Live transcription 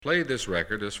Play this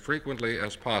record as frequently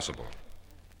as possible.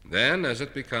 Then, as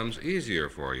it becomes easier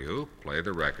for you, play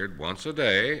the record once a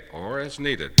day or as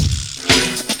needed.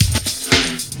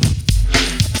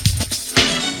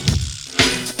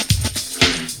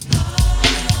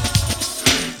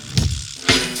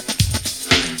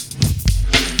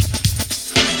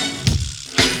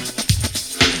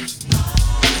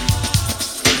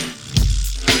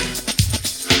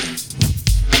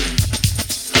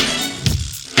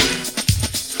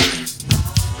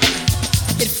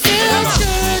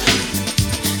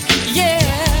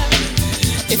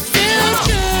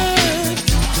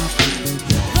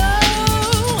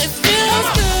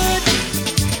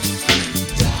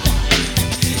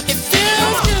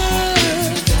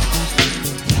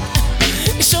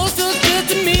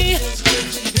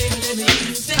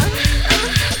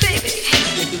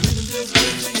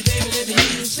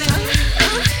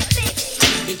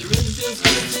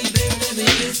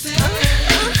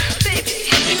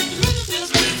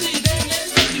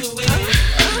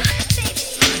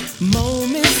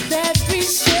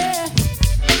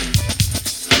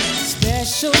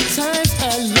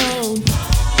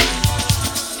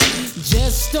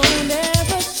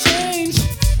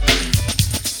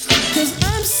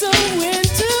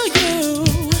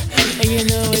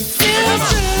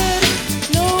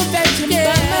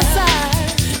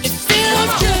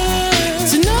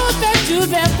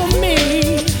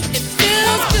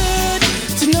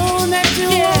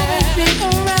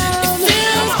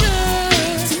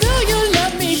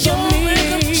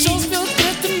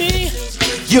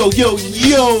 Yo,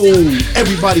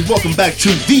 everybody, welcome back to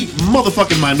the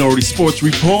motherfucking Minority Sports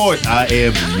Report. I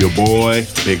am your boy,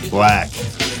 Big Black.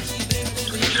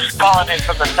 Calling in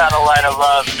from the satellite of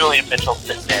love, Julian Mitchell,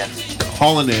 sitting in.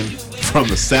 Calling in from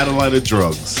the satellite of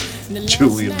drugs,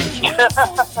 Julian Mitchell. No,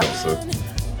 sir.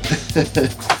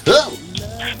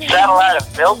 Satellite of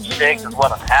milkshakes is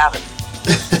what I'm having.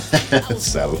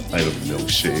 Satellite of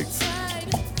milkshakes.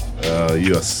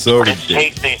 You are so It's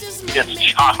tasty.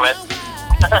 It's chocolate.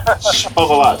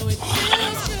 Chocolate.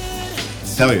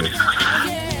 Hell yeah.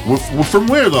 We're from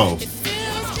where, though?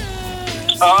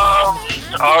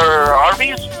 Our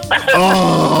Arby's?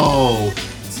 Oh,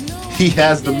 he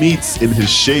has the meats in his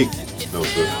shake. No,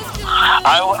 sir.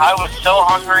 I was so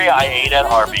hungry, I ate at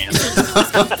Arby's.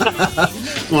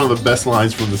 One of the best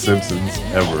lines from The Simpsons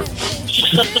ever.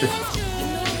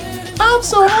 I'm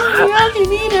so hungry, I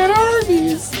can eat at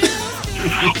Arby's.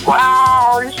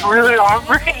 Wow, he's really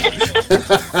hungry.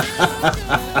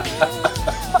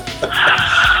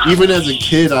 Even as a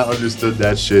kid, I understood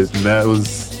that shit, and that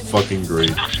was fucking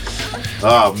great.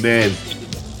 Oh, man.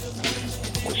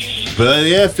 But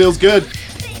yeah, it feels good.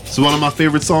 It's one of my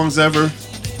favorite songs ever.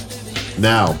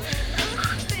 Now,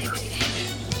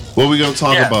 what are we going to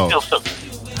talk about? Something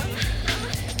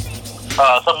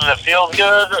that feels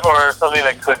good or something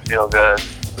that could feel good?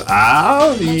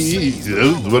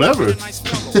 Whatever.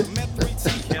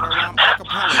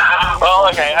 Well,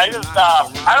 okay, I don't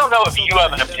know if you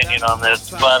have an opinion on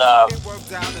this, but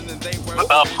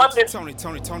pundits and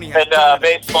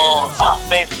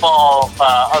baseball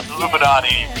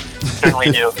Illuminati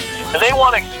certainly do. And they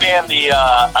want to expand the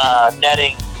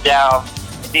netting down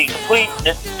the complete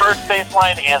first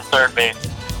baseline and third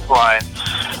baseline.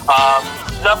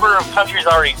 Number of countries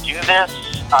already do this.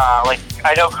 Like,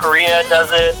 I know Korea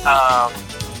does it. I'm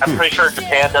pretty sure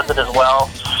Japan does it as well.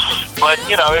 But,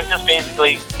 you know, it's just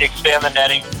basically expand the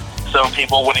netting so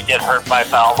people wouldn't get hurt by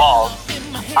foul balls.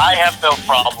 I have no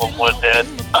problem with it.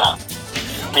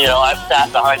 You know, I've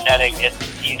sat behind netting and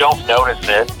you don't notice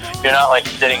it. You're not, like,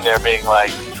 sitting there being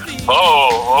like,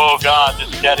 oh God, this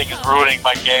netting is ruining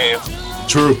my game.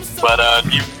 True. But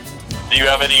do you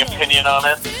have any opinion on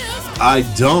it? I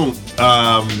don't.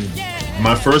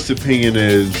 My first opinion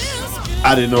is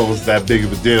I didn't know it was that big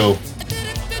of a deal.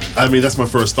 I mean, that's my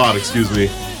first thought, excuse me.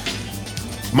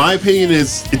 My opinion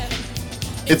is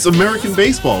it's American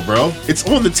baseball, bro. It's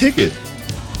on the ticket.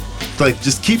 Like,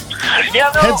 just keep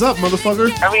heads up,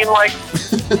 motherfucker. I mean, like,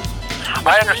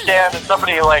 I understand that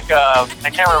somebody, like, I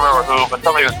can't remember who, but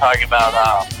somebody was talking about,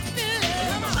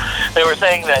 they were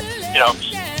saying that, you know,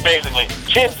 basically,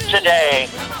 kids today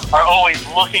are always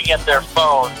looking at their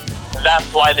phones, and that's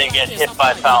why they get hit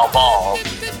by foul balls.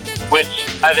 Which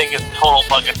I think is total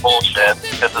fucking bullshit,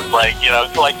 because it's like, you know,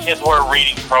 like kids weren't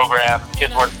reading programs,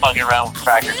 kids weren't fucking around with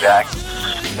Cracker Jacks.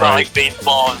 It's not like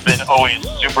baseball has been always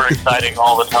super exciting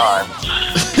all the time.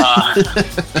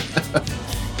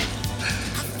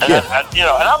 You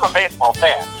know, and I'm a baseball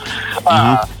fan.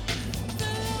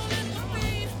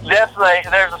 That's like,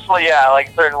 there's a,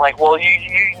 like certain, like, well, you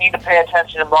need to pay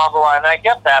attention and blah, blah, blah, and I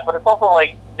get that, but it's also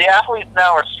like, the athletes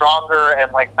now are stronger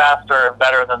and like faster and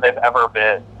better than they've ever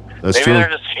been. That's Maybe true. they're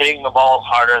just hitting the balls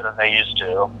harder than they used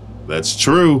to. That's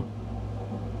true.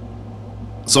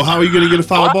 So how are you going to get a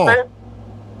foul Well, ball? that's it.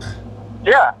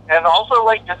 Yeah, and also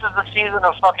like this is the season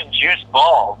of fucking juiced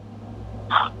balls.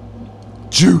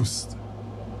 Juiced.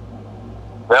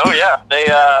 Oh yeah, they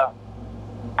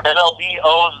MLB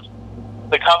owns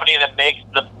the company that makes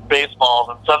the baseballs,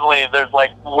 and suddenly there's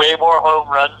like way more home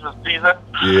runs this season.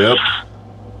 Yep.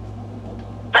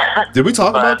 Did we talk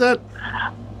about that?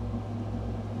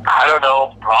 I don't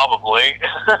know, probably.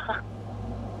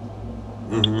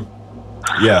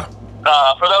 Yeah.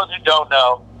 For those who don't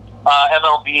know,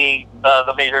 MLB,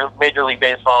 the Major League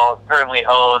Baseball, currently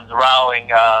owns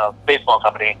Rowling Baseball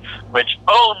Company, which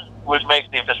makes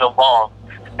the official balls,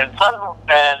 and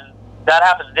that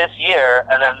happened this year,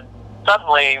 and then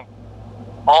suddenly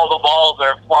all the balls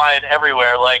are flying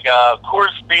everywhere. Like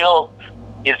Coors Field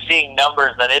is seeing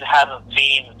numbers that it hasn't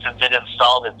seen since it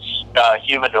installed its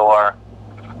humidor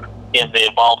in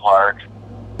the ballpark.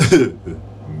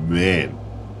 Man.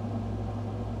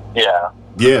 Yeah.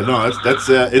 Yeah, no, that's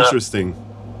interesting,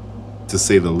 to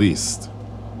say the least.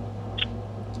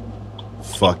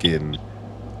 Fucking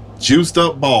juiced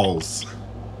up balls.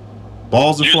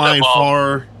 Balls are Juiced up flying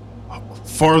balls.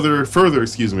 further,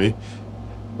 excuse me.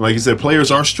 Like you said,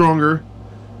 players are stronger.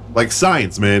 Like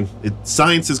science, man.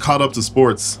 Science has caught up to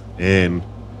sports, and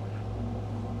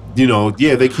they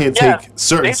can't take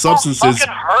certain baseball substances.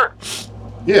 fucking hurts.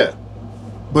 Yeah.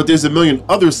 But there's a million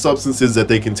other substances that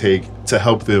they can take to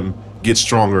help them get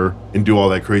stronger and do all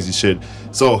that crazy shit.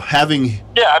 So having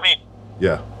Yeah, I mean,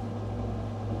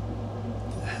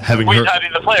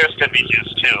 the players could be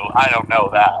juiced too. I don't know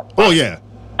that. Oh yeah.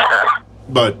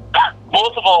 But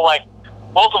multiple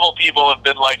people have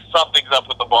been like, something's up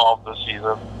with the balls this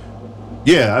season.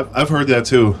 yeah, I've heard that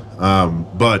too.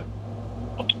 But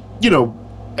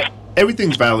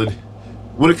everything's valid.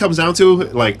 When it comes down to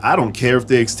it, like, I don't care if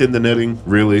they extend the netting,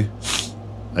 really.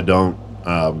 I don't.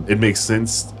 It makes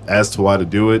sense as to why to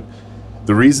do it.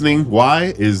 The reasoning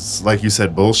why is, like you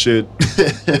said, bullshit.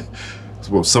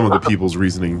 Well, some of the people's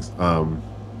reasonings.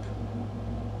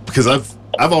 Because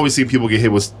I've always seen people get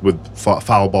hit with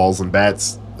foul balls and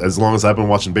bats as long as I've been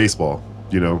watching baseball,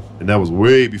 and that was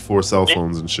way before cell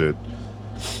phones and shit.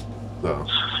 So.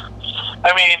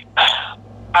 I mean,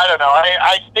 I don't know.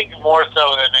 I think more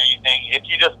so than anything, if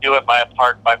you just do it by a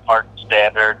park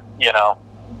standard,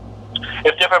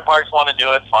 if different parks want to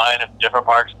do it, fine. If different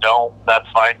parks don't, that's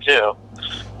fine too.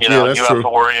 That's you true. have to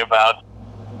worry about,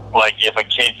 like, if a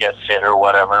kid gets hit or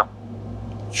whatever.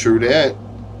 True that.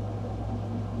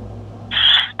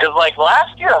 Because, like,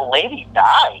 last year a lady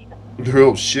died.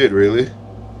 Oh shit, really?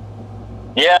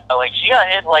 Yeah, like, she got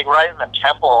hit, like, right in the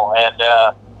temple, and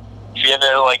she ended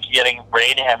up, like, getting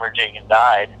brain hemorrhaging and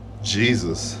died.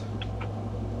 Jesus.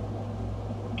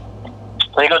 I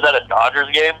think it was at a Dodgers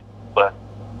game, but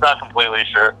not completely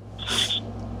sure.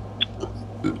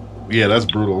 Yeah, that's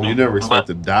brutal. You never expect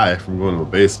to die from going to a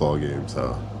baseball game,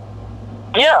 so.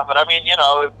 Yeah, but I mean, if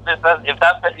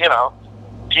that's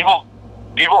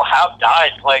people have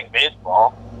died playing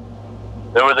baseball.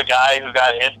 There was a guy who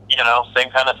got hit, same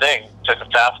kind of thing. Took a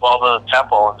fastball to the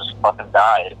temple and just fucking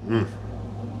died.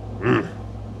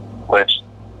 Which,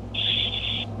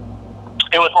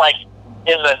 it was like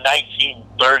in the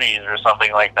 1930s or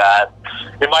something like that.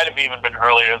 It might have even been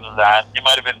earlier than that. It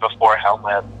might have been before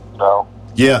helmets. So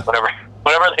yeah, whenever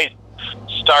they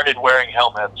started wearing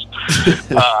helmets.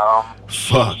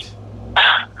 Fuck.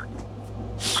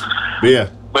 But yeah.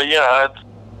 But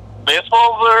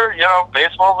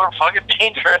baseballs are fucking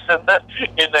dangerous in the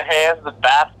hands and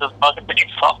bats of fucking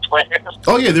baseball players.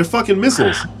 Oh yeah, they're fucking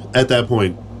missiles at that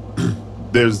point.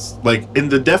 There's, like, in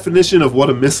the definition of what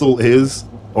a missile is,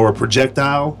 or a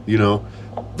projectile,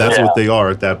 that's what they are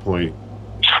at that point.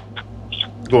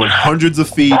 Going hundreds of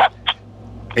feet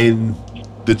in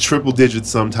the triple digits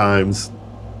sometimes,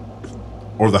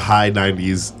 or the high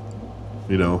 90s,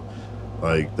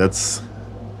 like, that's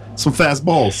some fast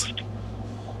balls.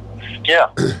 Yeah.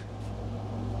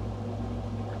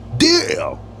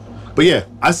 Damn. But yeah,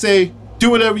 I say do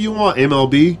whatever you want,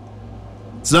 MLB.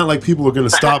 It's not like people are going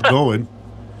to stop going.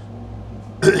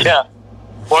 Yeah.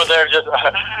 Or they're just...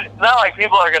 it's not like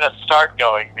people are going to start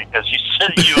going because you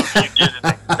didn't extend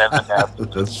the net.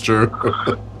 That's true.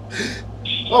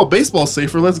 Oh, baseball's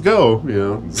safer. Let's go.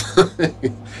 Baseball's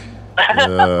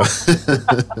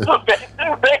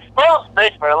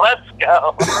safer. Let's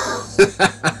go.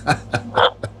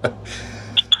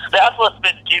 That's what's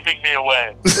been keeping me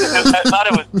away. I thought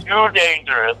it was too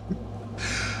dangerous.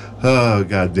 Oh,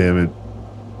 God damn it.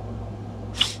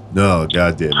 No,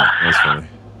 God damn it. That's funny.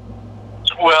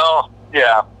 Well,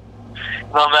 yeah.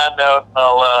 And on that note,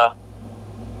 I'll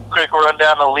quick run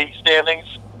down the league standings.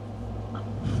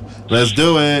 Let's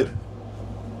do it.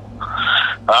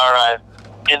 All right.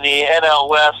 In the NL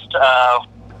West,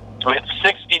 with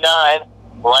 69,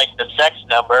 like the sex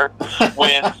number,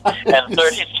 wins and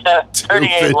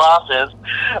 38 losses,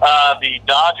 the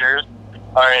Dodgers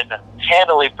are in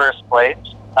handily first place.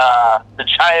 The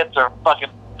Giants are fucking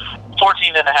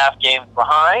 14 and a half games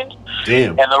behind.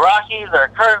 Damn. And the Rockies are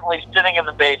currently sitting in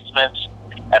the basement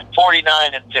at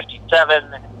 49 and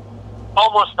 57,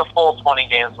 almost a full 20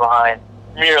 games behind,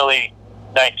 merely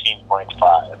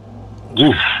 19.5.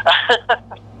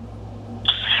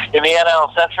 In the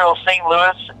NL Central, St.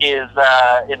 Louis is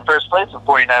in first place with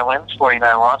 49 wins,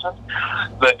 49 losses.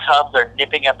 The Cubs are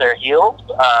nipping at their heels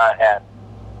at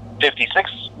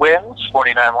 56 wins,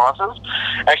 49 losses.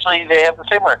 Actually, they have the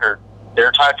same record.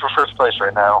 They're tied for first place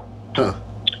right now. Huh.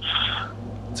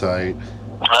 Tight.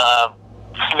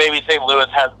 Maybe St. Louis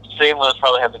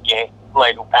probably has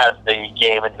has the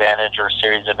game advantage or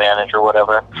series advantage or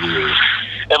whatever. Yeah.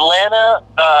 Atlanta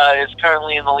is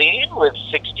currently in the lead with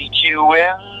 62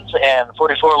 wins and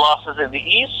 44 losses in the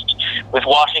East, with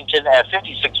Washington at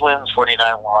 56 wins,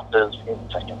 49 losses in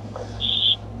second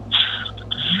place.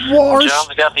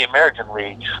 John's got the American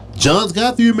League. John's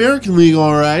got the American League,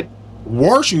 all right.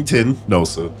 Washington, no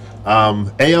sir.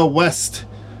 AL West.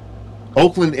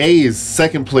 Oakland A's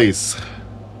second place.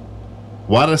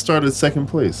 Why did I start at second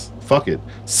place? Fuck it.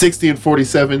 60 and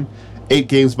 47, 8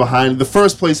 games behind the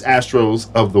first place Astros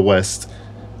of the West.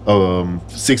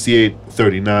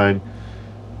 68-39.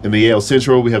 In the AL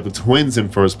Central, we have the Twins in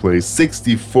first place,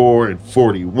 64 and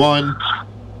 41.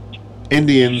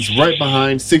 Indians right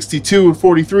behind, 62 and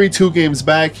 43, 2 games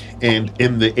back. And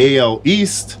in the AL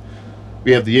East,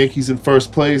 we have the Yankees in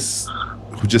first place,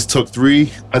 who just took 3,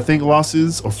 I think,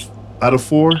 losses out of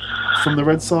 4 from the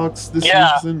Red Sox this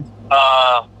season.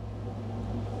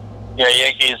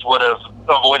 Yankees would have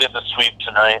avoided the sweep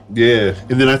tonight. Yeah,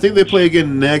 and then I think they play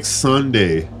again next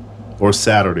Sunday or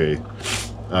Saturday.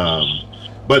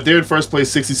 But they're in first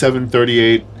place,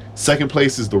 67-38. Second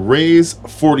place is the Rays,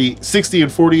 60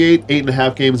 and 48,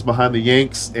 8.5 games behind the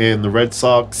Yanks, and the Red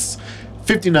Sox,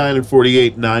 59 and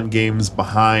 48, 9 games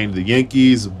behind the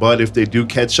Yankees. But if they do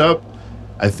catch up,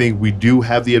 I think we do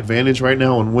have the advantage right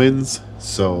now on wins,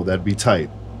 so that'd be tight.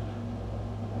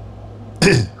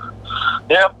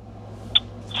 Yep.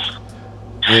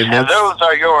 And those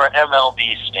are your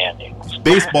MLB standings.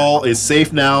 Baseball is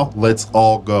safe now. Let's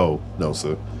all go. No,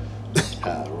 sir.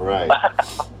 All right.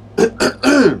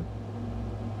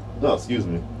 No, excuse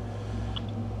me.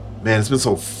 Man, it's been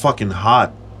so fucking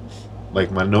hot. Like,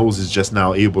 my nose is just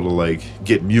now able to, like,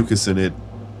 get mucus in it.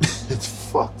 It's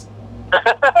fucked.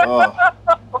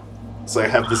 So I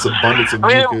have this abundance of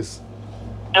mucus.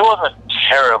 It wasn't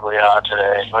terribly hot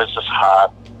today. It was just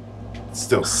hot. It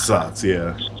still sucks,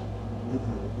 yeah.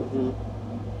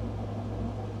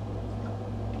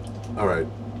 All right.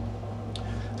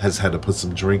 I just had to put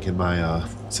some drink in my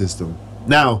system.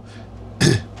 Now,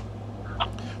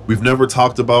 we've never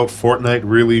talked about Fortnite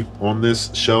really on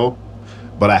this show,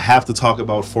 but I have to talk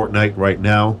about Fortnite right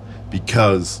now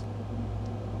because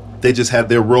they just had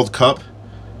their World Cup,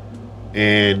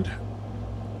 and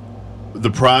the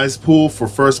prize pool for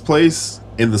first place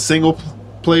in the single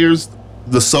players,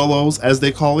 the solos as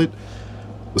they call it,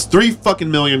 was $3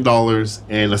 million,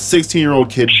 and a 16-year-old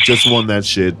kid just won that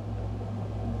shit.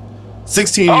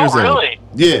 16 years old. Really?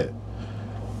 Yeah.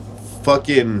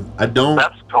 Fucking, I don't.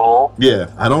 That's cool.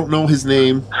 Yeah, I don't know his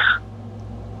name,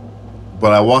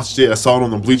 but I watched it. I saw it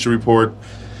on the Bleacher Report,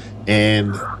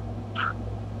 and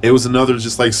it was another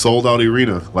just like sold out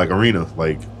arena, like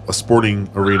a sporting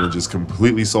arena, just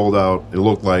completely sold out. It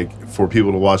looked like for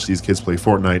people to watch these kids play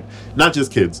Fortnite, not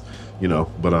just kids,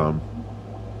 but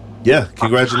yeah,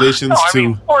 congratulations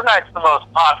to. Fortnite's the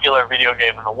most popular video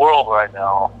game in the world right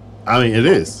now. I mean, it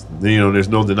is. There's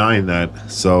no denying that.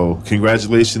 So,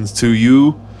 congratulations to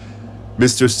you,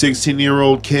 Mr.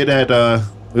 16-year-old kid at,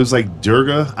 it was like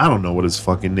Durga. I don't know what his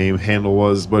fucking name handle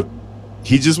was, but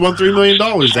he just won $3 million.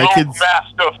 That kid's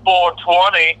Master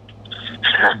 420.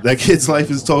 That kid's life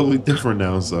is totally different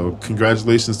now. So,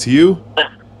 congratulations to you.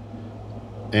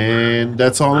 And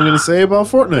that's all I'm going to say about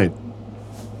Fortnite.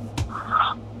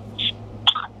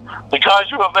 The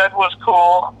Kaiju event was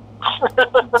cool.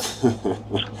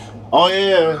 Oh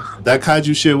yeah, that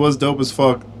kaiju shit was dope as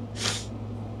fuck.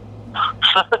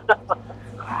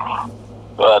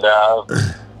 But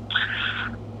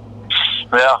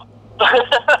yeah.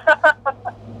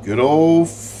 Good old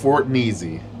Fort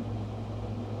Neezy.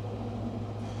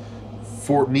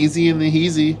 Fort Neezy and the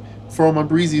Heezy for all my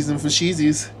breezies and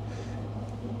fasheezies.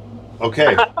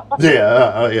 Okay.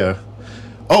 Yeah.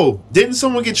 Oh, didn't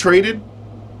someone get traded?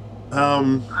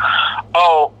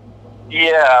 Oh,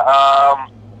 yeah.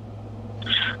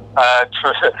 A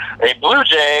Blue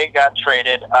Jay got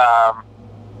traded.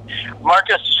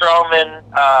 Marcus Stroman,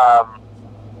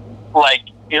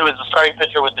 he was a starting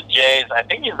pitcher with the Jays. I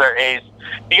think he's their ace.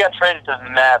 He got traded to the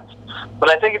Mets, but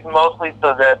I think it's mostly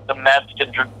so that the Mets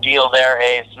can deal their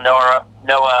ace, Noah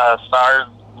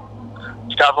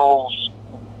Scuzzles,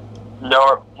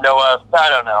 Noah, I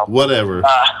don't know. Whatever.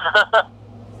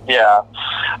 Yeah.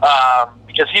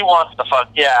 Because he wants to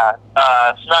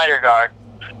Snydergaard.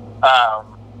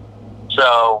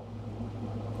 So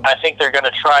I think they're going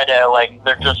to try to,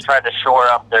 they're just trying to shore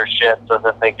up their shit so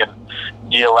that they can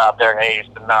deal out their ace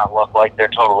and not look like they're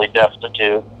totally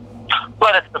destitute.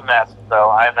 But it's the Mets, so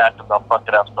I imagine they'll fuck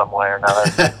it up some way or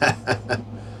another.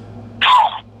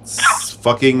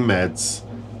 Fucking Mets.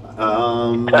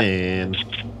 Oh, man.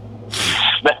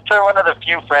 Mets are one of the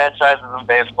few franchises in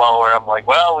baseball where I'm like,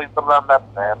 well, at least I'm not a Mets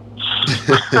fan.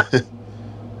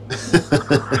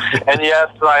 And yes,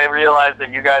 I realize that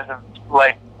you guys have,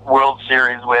 World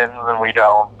Series wins and we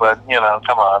don't, but,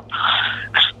 come on.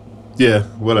 Yeah,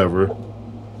 whatever.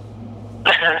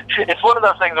 It's one of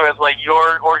those things where it's like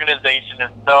your organization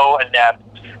is so inept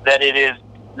that it is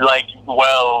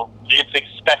it's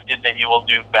expected that you will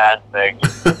do bad things.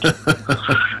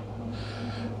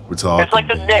 We're talking. It's like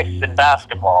the Knicks in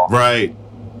basketball. Right.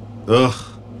 Ugh.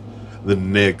 The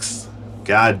Knicks.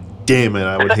 God damn it,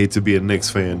 I would hate to be a Knicks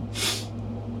fan.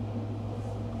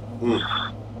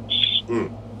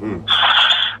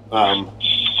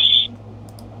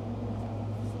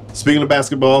 Speaking of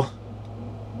basketball,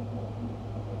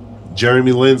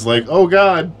 Jeremy Lin's like, oh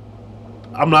God,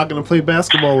 I'm not going to play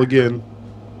basketball again.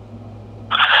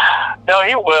 No,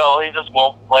 he will. He just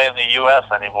won't play in the U.S.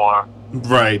 anymore.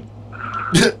 Right.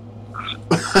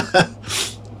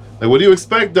 What do you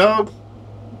expect, dog?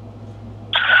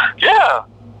 Yeah.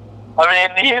 I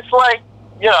mean, he's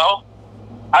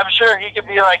I'm sure he could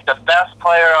be the best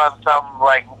player on some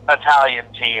Italian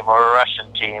team or a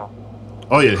Russian team.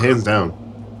 Oh yeah, hands down.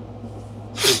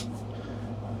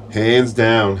 Hands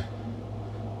down.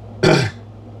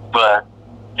 But,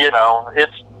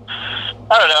 it's,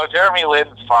 I don't know, Jeremy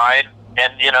Lin's fine.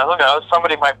 And, who knows,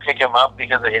 somebody might pick him up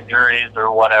because of injuries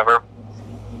or whatever.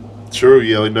 True,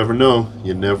 yeah, you never know.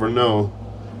 You never know.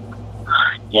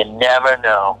 You never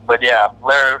know. But yeah,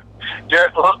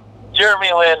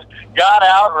 Jeremy Lin got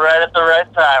out right at the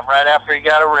right time, right after he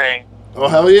got a ring. Oh,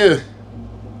 hell yeah.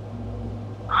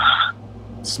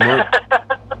 Smart.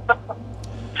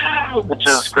 Which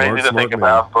is crazy to think man.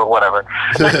 about, but whatever.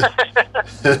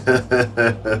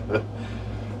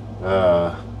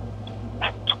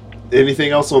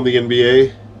 Anything else on the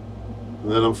NBA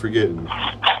that I'm forgetting?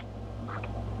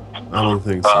 I don't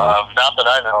think so. Not that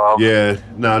I know of. Yeah,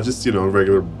 just,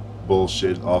 regular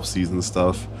bullshit, off-season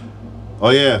stuff. Oh,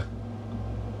 yeah.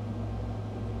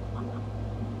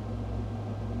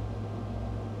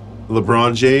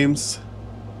 LeBron James.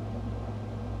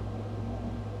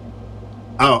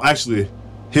 Oh, actually,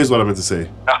 here's what I meant to say.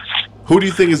 Who do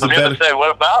you think is the better? Say,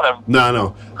 what about him?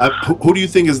 No. Who do you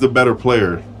think is the better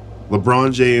player,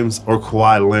 LeBron James or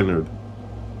Kawhi Leonard?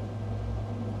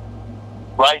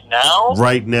 Right now?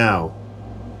 Right now.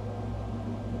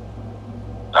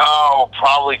 Oh,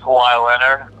 probably Kawhi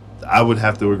Leonard. I would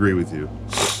have to agree with you.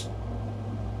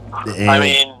 I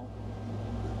mean,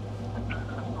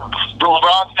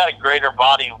 LeBron's got a greater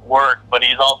body of work, but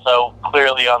he's also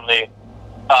clearly on the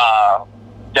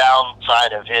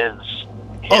downside of his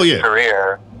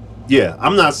career. Yeah,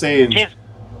 I'm not saying he's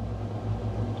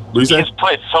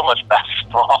played so much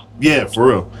basketball. Yeah, for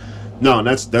real. No,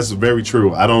 that's very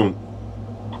true. I'm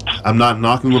not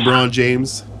knocking LeBron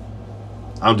James.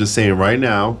 I'm just saying right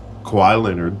now, Kawhi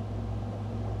Leonard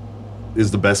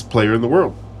is the best player in the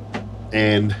world.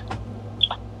 And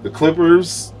the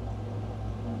Clippers,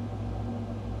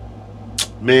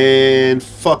 man,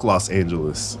 fuck Los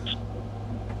Angeles.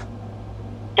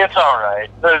 It's all right.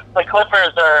 The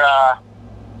Clippers are, I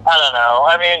don't know.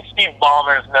 I mean, Steve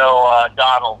Ballmer's no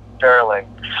Donald Sterling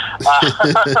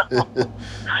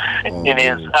in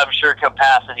his, I'm sure,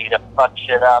 capacity to fuck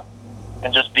shit up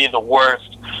and just be the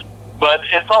worst. But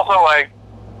it's also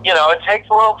it takes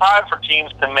a little time for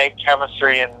teams to make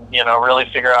chemistry and, really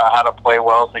figure out how to play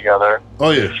well together. Oh,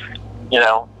 yeah.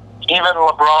 Even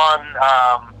LeBron,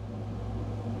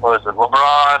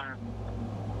 LeBron,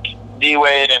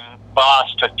 D-Wade, and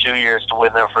Bosh took 2 years to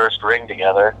win their first ring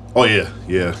together. Oh, yeah.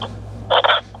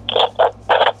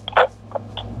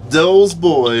 Those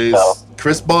boys. So.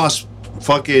 Chris Bosh,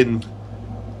 fucking,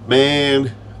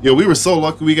 man. Yo, we were so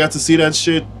lucky we got to see that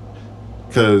shit.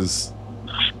 Because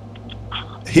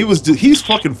he's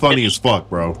fucking funny as fuck,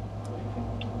 bro.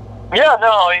 Yeah,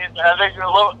 no,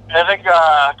 I think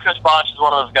Chris Bosh is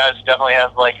one of those guys who definitely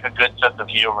has like a good sense of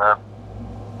humor.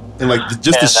 And like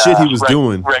the shit he was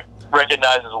doing,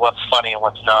 recognizes what's funny and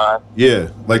what's not. Yeah,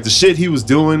 like the shit he was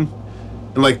doing,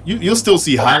 and like you'll still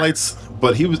see highlights,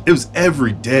 but it was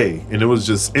every day, and it was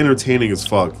just entertaining as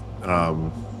fuck.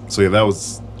 So yeah, that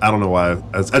was, I don't know why,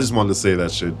 I just wanted to say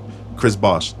that shit. Chris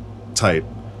Bosh, tight.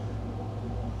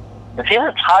 Is he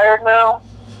retired now?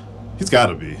 He's got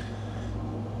to be.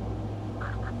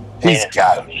 He's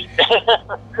got to be.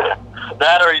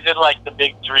 That or he's in like the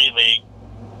Big 3 league.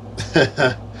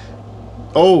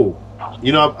 Oh,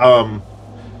 you know,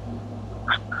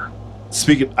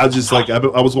 speaking, I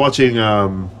was watching.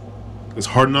 Because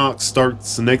Hard Knocks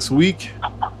starts next week,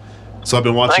 so I've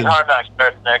been watching. I think Hard Knocks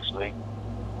starts next week.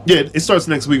 Yeah, it starts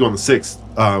next week on the 6th.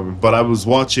 But I was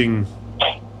watching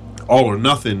All or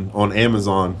Nothing on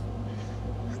Amazon,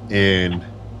 and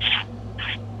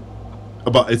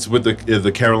it's with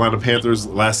the Carolina Panthers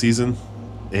last season,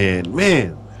 and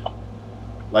man,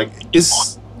 like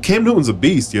it's Cam Newton's a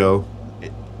beast, yo.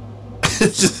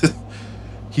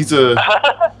 He's a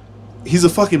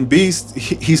fucking beast.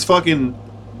 He's fucking,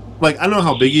 like, I know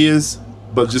how big he is,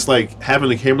 but just like having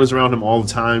the cameras around him all the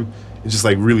time and just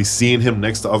like really seeing him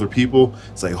next to other people,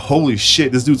 it's like, holy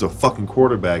shit, this dude's a fucking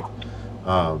quarterback.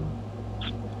 And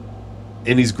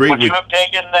he's great. Would you have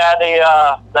taken that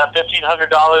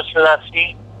 $1,500 for that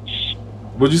seat?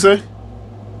 What'd you say?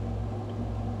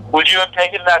 Would you have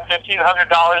taken that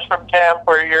 $1,500 from Cam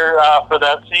for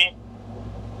that seat?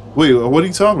 Wait, what are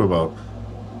you talking about?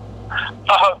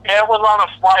 Cam was on a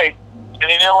flight and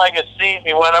he didn't like his seat.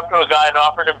 He went up to a guy and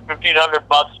offered him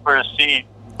 $1,500 for his seat.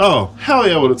 Oh, hell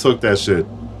yeah, I would have took that shit.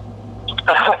 And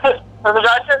the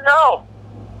guy said no.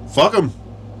 Fuck him.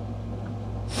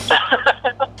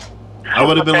 I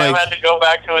would have been Cam like, had to go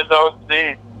back to his own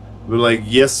seat. We're like,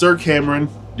 yes, sir, Cameron.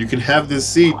 You can have this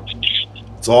seat.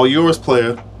 It's all yours,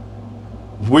 player.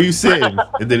 Where you sitting?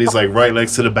 And then he's like, right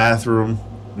next to the bathroom.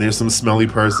 There's some smelly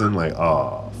person. Like,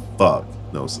 oh, fuck.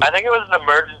 No, sir. I think it was an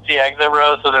emergency exit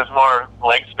row, so there's more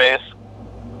leg space.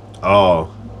 Oh.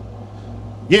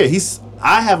 Yeah,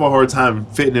 I have a hard time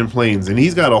fitting in planes, and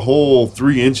he's got a whole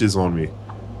 3 inches on me.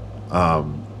 Oh,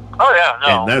 yeah,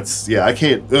 no. And that's, yeah, I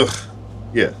can't, ugh.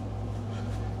 Yeah.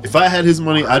 If I had his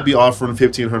money, I'd be offering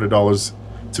 $1,500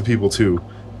 to people too.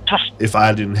 If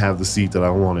I didn't have the seat that I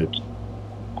wanted.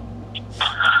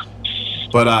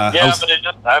 But yeah,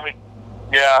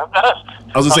 yeah. I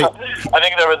was gonna say, I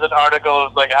think there was an article. It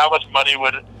was like, how much money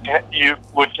would Cam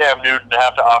Newton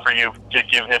have to offer you to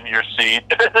give him your seat?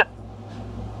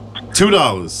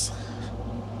 $2.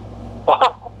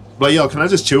 But yo, can I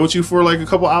just chill with you for like a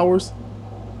couple hours?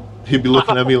 He'd be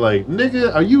looking at me like,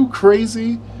 nigga, are you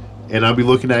crazy? And I'd be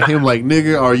looking at him like,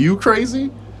 nigga, are you crazy?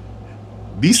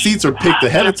 These seats are picked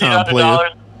ahead of time,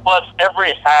 player. Plus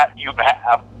every hat you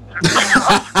have.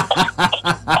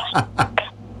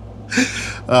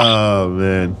 Oh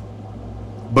man,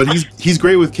 but he's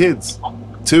great with kids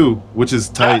too, which is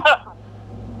tight.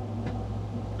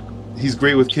 He's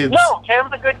great with kids. No,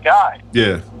 Cam's a good guy.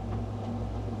 Yeah.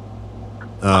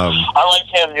 I like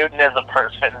Cam Newton as a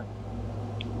person.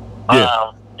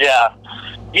 Yeah. Yeah.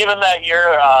 Even that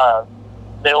year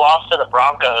they lost to the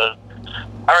Broncos,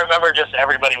 I remember just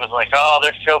everybody was like, oh,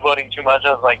 they're showboating too much.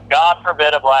 I was like, God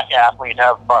forbid a black athlete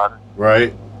have fun.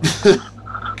 Right.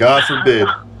 God forbid.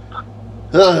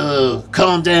 Oh,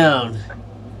 calm down.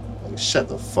 Like, shut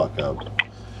the fuck up.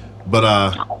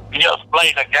 But just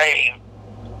play the game.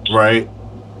 Right.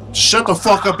 Shut the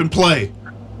fuck up and play.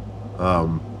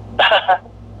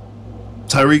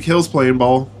 Tyreek Hill's playing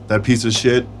ball. That piece of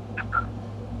shit.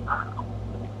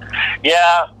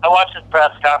 Yeah, I watched his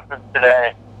press conference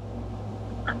today.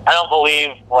 I don't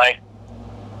believe, I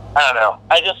don't know.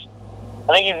 I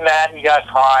think he's mad he got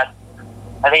caught.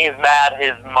 I think he's mad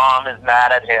his mom is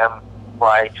mad at him.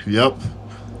 Yep.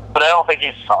 But I don't think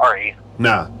he's sorry.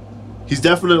 Nah. He's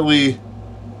definitely,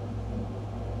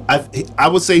 I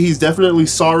would say he's definitely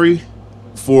sorry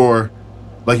for,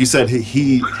 like you said,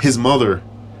 his mother.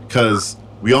 Because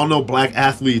we all know black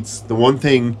athletes, the one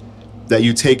thing that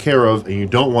you take care of and you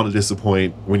don't want to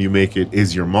disappoint when you make it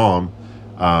is your mom.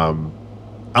 I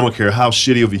don't care how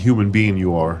shitty of a human being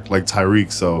you are, like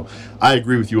Tyreek. So I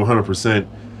agree with you 100%.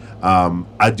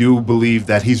 I do believe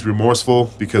that he's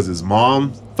remorseful because his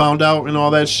mom found out and all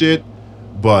that shit.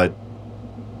 But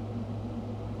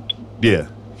yeah,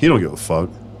 he don't give a fuck.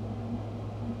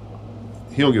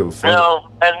 He don't give a fuck. No,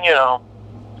 and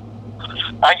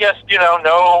I guess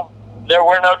no, there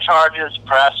were no charges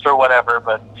pressed or whatever.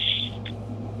 But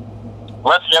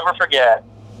let's never forget.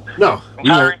 No,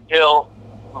 Tyreek Hill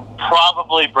who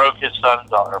probably broke his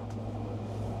son's arm.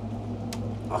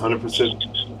 100%.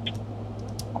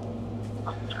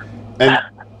 And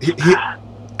he,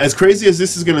 as crazy as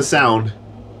this is going to sound,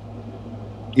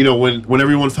 you know, when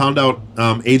everyone found out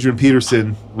Adrian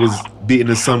Peterson was beating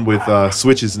his son with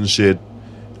switches and shit,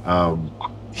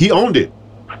 he owned it.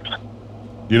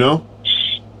 You know?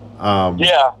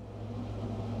 Yeah.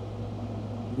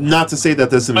 Not to say that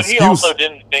that's an But excuse. he also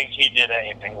didn't think he did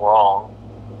anything wrong.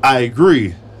 I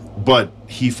agree, but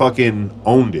he fucking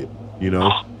owned it. You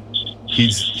know,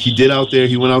 he did out there.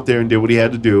 He went out there and did what he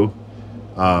had to do.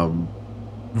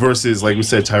 Versus, like we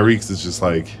said, Tyreek's is just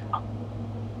like,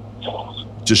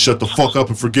 just shut the fuck up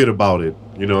and forget about it.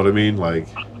 You know what I mean? Like,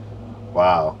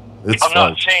 wow, it's I'm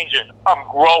not changing. I'm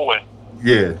growing.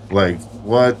 Yeah, like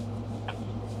what?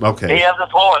 Okay. He has this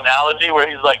whole analogy where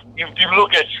he's like, if you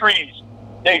look at trees,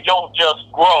 they don't just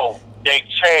grow, they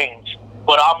change.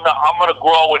 But I'm gonna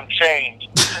grow and change.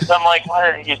 So I'm like, what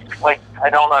are you, like, I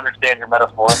don't understand your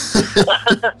metaphor.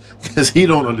 Because he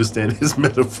don't understand his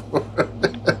metaphor.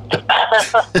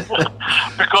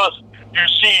 Because you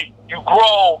see, you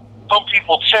grow, some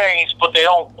people change, but they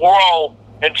don't grow,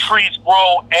 and trees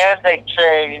grow and they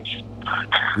change.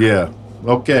 Yeah.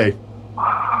 Okay.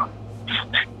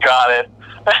 Got it.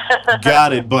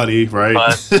 Got it, buddy. Right.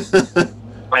 But,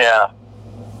 yeah.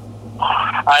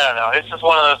 I don't know. It's just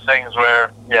one of those things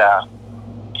where, yeah.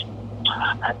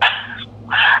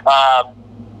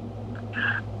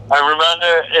 I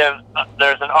remember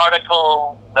there's an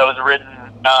article that was written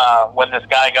when this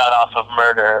guy got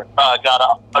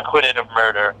acquitted of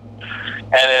murder.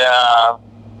 And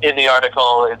in the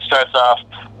article, it starts off,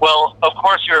 well, of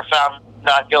course you were found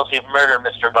not guilty of murder,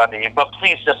 Mr. Bundy, but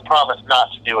please just promise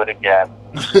not to do it again.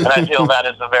 And I feel that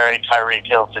is a very Tyreek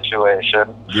Hill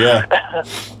situation. Yeah.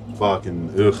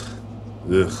 Fucking ugh.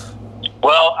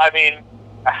 Well, I mean,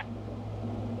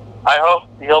 I hope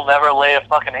he'll never lay a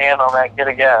fucking hand on that kid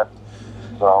again.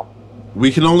 So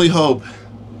we can only hope.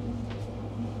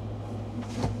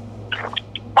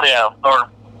 Yeah, or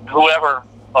whoever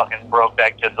fucking broke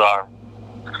that kid's arm.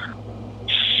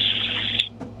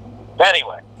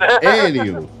 Anyway.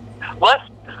 Anywho.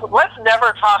 Let's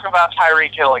never talk about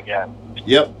Tyreek Hill again.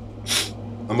 Yep.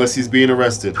 Unless he's being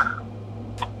arrested.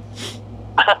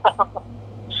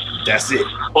 That's it.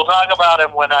 We'll talk about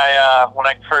him when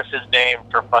I curse his name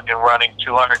for fucking running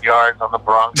 200 yards on the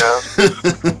Broncos.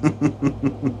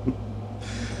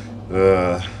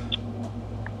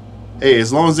 Hey,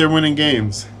 as long as they're winning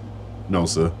games. No,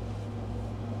 sir.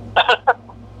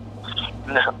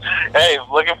 Hey,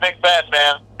 look at Big Ben,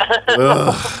 man.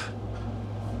 Ugh.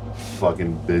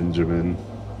 Fucking Benjamin.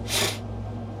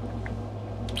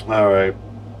 All right.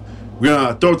 We're going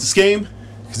to throw it to Skame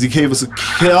because he gave us a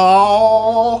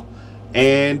call.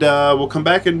 And we'll come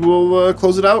back and we'll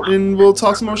close it out and we'll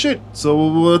talk some more shit. So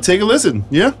we'll take a listen.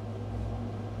 Yeah?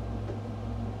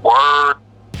 Word.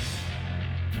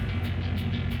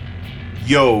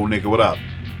 Yo, nigga, what up?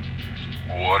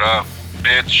 What up,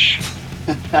 bitch?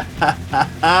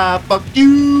 Fuck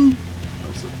you.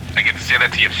 I get to say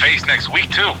that to your face next week,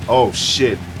 too. Oh,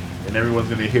 shit. And everyone's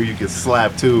going to hear you get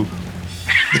slapped, too.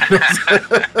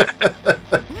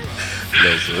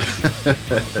 No,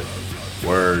 sir.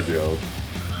 Word, yo.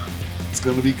 It's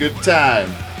going to be good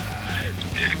time.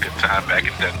 Yeah, good time back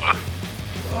in Denver.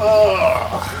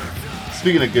 Oh.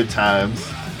 Speaking of good times,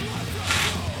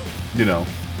 you know,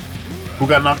 who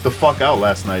got knocked the fuck out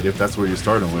last night, if that's where you're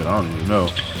starting with? I don't even know.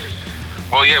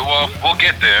 Well, yeah, we'll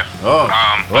get there.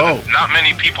 But not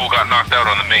many people got knocked out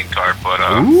on the main card, but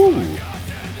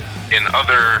in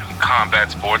other combat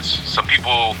sports, some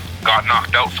people got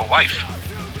knocked out for life.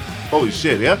 Holy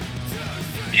shit, yeah?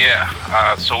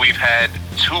 Yeah, so we've had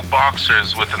 2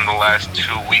 boxers within the last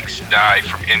 2 weeks die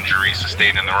from injuries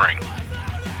sustained in the ring.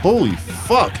 Holy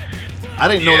fuck. I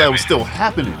didn't know that was still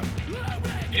happening.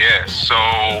 Yeah, so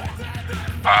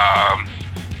on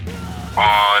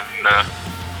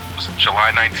was it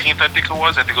July 19th, I think it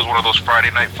was one of those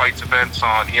Friday Night Fights events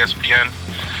on ESPN.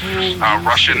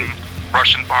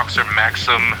 Russian boxer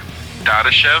Maxim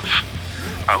Dadashev,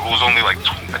 who was only like,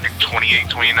 I think 28,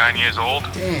 29 years old.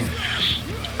 Damn.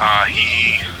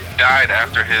 He died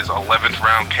after his 11th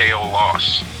round KO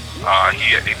loss.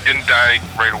 He didn't die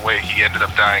right away. He ended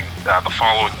up dying the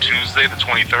following Tuesday, the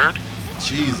 23rd.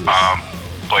 Jesus.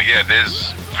 But yeah,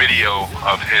 there's video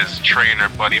of his trainer,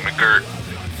 Buddy McGirt,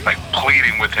 like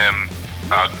pleading with him.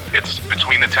 It's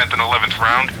between the 10th and 11th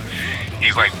round.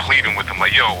 He's like pleading with him,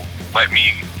 like, yo, let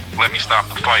me stop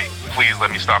the fight. Please let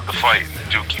me stop the fight. And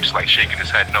the dude keeps like shaking his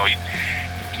head. No, he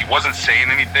wasn't saying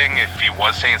anything. If he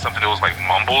was saying something, it was like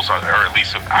mumbles, or at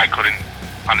least I couldn't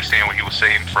understand what he was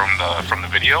saying from the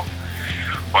video.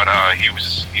 but he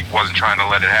wasn't trying to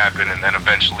let it happen, and then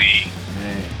eventually,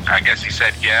 I guess he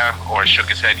said yeah, or shook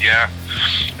his head yeah,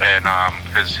 and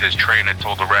his trainer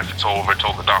told the ref it's over,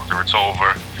 told the doctor it's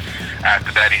over.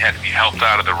 After that, he had to be helped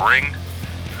out of the ring.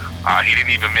 He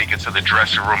didn't even make it to the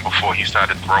dressing room before he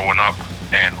started throwing up,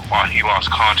 and he lost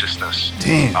consciousness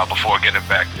before getting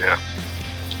back there.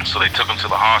 So they took him to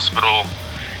the hospital.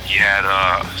 He had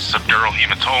subdural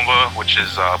hematoma, which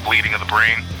is bleeding of the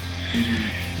brain.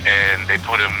 And they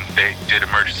did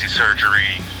emergency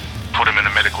surgery, put him in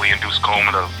a medically induced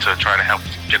coma to try to help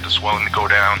get the swelling to go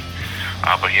down.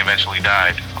 But he eventually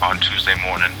died on Tuesday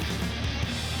morning.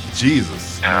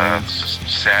 Jesus. It's just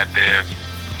sad there.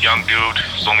 Young dude,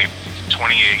 he's only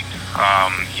 28.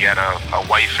 He had a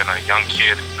wife and a young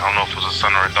kid. I don't know if it was a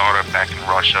son or a daughter back in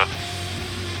Russia.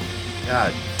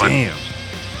 God damn.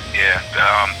 Yeah,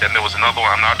 then there was another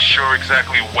one. I'm not sure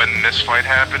exactly when this fight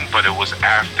happened, but it was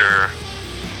after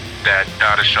that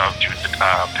Dadashov dude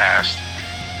passed.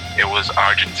 It was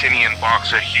Argentinian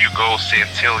boxer Hugo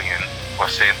Santillan, or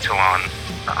Santillan.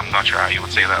 I'm not sure how you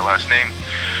would say that last name.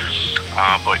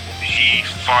 But he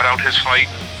fought out his fight,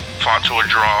 fought to a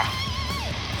draw.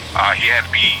 He had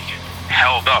to be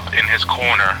held up in his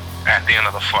corner at the end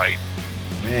of the fight.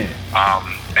 Man.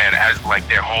 And as like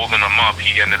they're holding him up,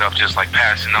 he ended up just like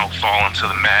passing out, falling to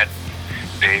the mat.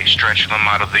 They stretched him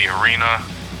out of the arena.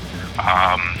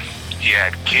 He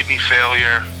had kidney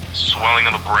failure, swelling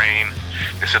of the brain.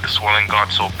 They said the swelling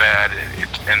got so bad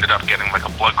it ended up getting like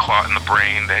a blood clot in the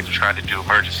brain. They tried to do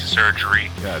emergency surgery.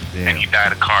 God damn. And he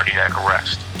died of cardiac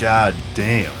arrest. God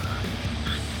damn.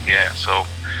 Yeah, so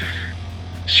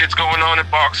shit's going on in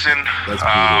boxing. That's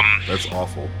brutal. That's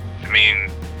awful. I mean,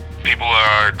 people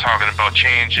are talking about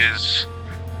changes.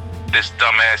 This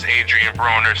dumbass Adrian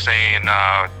Broner saying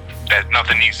that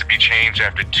nothing needs to be changed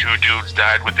after two dudes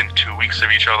died within 2 weeks of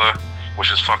each other,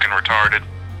 which is fucking retarded.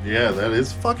 Yeah, that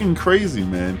is fucking crazy,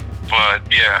 man. But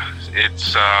yeah,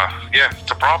 it's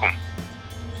a problem.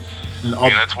 I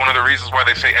mean, that's one of the reasons why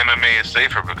they say MMA is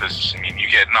safer, because I mean, you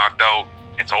get knocked out,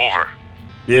 it's over.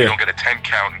 Yeah. You don't get a 10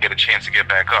 count and get a chance to get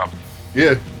back up.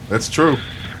 Yeah, that's true.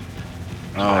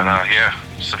 Yeah,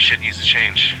 some shit needs to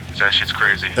change. That shit's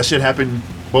crazy. That shit happened.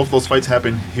 Both those fights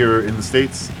happened here in the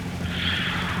States.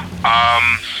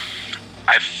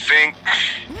 I think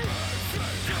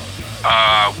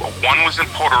one was in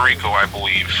Puerto Rico, I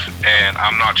believe, and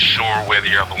I'm not sure where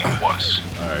the other one was.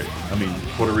 All right. I mean,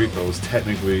 Puerto Rico is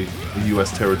technically the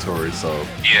U.S. territory, so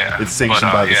yeah, it's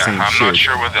sanctioned by the same I'm shit. not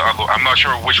sure where I'm not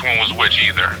sure which one was which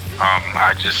either.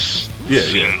 I just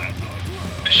seen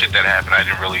the shit that happened. I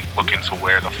didn't really look into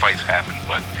where the fights happened,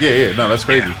 but yeah, no, that's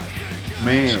crazy. Yeah.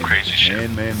 Man, some crazy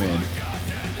shit. Man.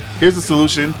 Here's the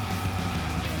solution: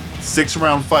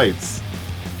 6-round fights.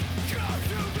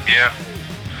 Yeah.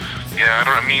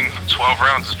 I mean, 12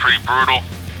 rounds is pretty brutal.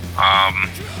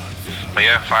 But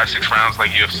yeah, 5-6 rounds like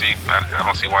UFC. I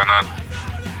don't see why not.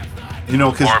 You know,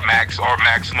 or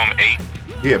maximum 8.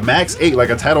 Yeah, max 8, like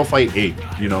a title fight 8.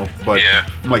 You know, but yeah,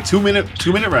 like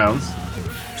 2-minute rounds.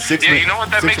 6 Yeah, you know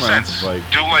what? That makes rounds, sense. Like,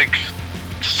 do like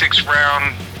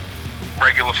 6-round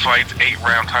regular fights,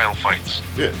 8-round title fights.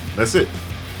 Yeah, that's it.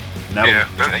 Now,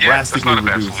 that's not a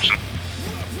bad solution.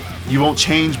 You won't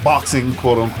change boxing,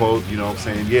 quote unquote. You know what I'm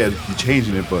saying? Yeah, you're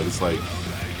changing it, but it's like,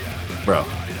 bro,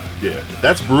 yeah,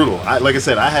 that's brutal. Like I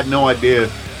said, I had no idea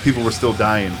people were still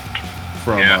dying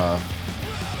from.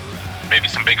 Maybe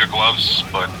some bigger gloves,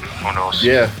 but who knows?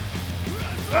 Yeah.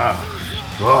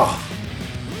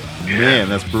 Man,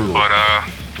 that's brutal. But a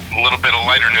little bit of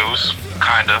lighter news,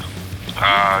 kinda.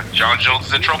 John Jones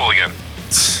is in trouble again.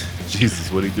 Jesus,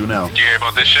 what'd he do now? Did you hear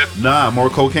about this shit? Nah, more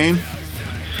cocaine?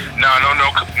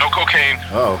 No cocaine.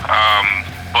 Oh.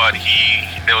 But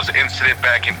there was an incident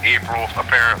back in April,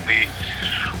 apparently,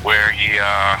 where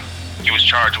he was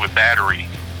charged with battery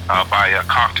by a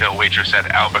cocktail waitress at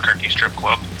Albuquerque strip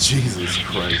club. Jesus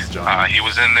Christ, John. He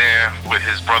was in there with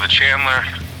his brother Chandler.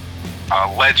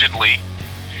 Allegedly,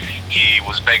 he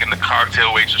was begging the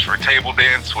cocktail waitress for a table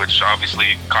dance, which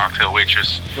obviously cocktail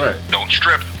waitress don't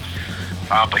strip.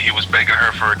 But he was begging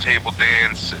her for a table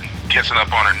dance and kissing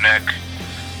up on her neck.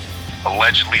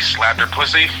 Allegedly slapped her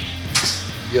pussy.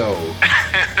 Yo,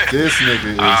 this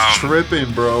nigga is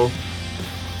tripping, bro.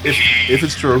 If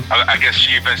it's true. I guess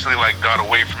she eventually got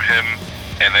away from him,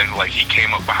 and then he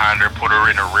came up behind her, put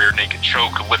her in a rear naked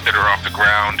choke, lifted her off the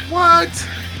ground. What?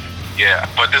 Yeah,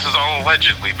 but this is all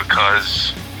allegedly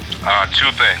because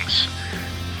two things.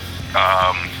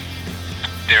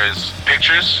 There's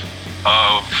pictures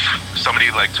of somebody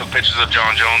took pictures of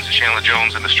John Jones and Chandler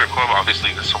Jones in the strip club.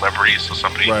 Obviously, the celebrities, so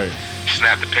somebody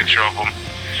snapped a picture of them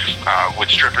with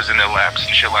strippers in their laps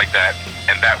and shit like that.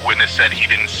 and that witness said he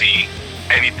didn't see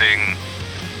anything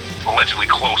allegedly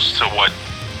close to what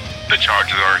the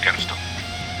charges are against him.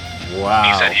 Wow.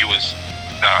 He said he was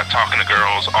talking to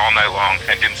girls all night long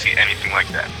and didn't see anything like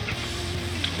that.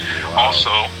 Wow.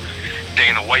 Also,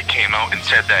 Dana White came out and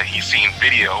said that he's seen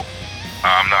video,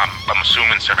 I'm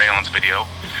assuming surveillance video,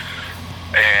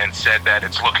 and said that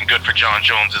it's looking good for John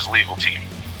Jones's legal team.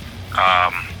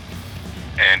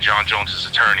 And John Jones's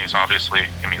attorneys, obviously,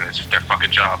 I mean, it's their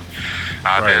fucking job.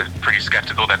 They're pretty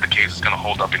skeptical that the case is going to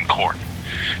hold up in court.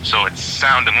 So it's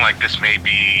sounding like this may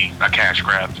be a cash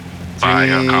grab by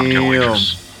cocktail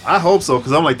waitress. I hope so,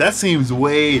 because I'm like, that seems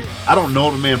way... I don't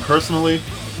know the man personally,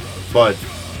 but,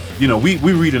 you know, we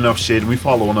read enough shit and we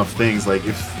follow enough things. Like,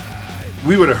 if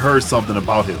we would have heard something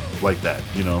about him like that,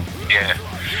 you know? Yeah.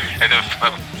 And the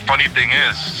funny thing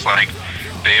is, it's like,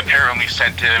 they apparently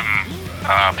sent him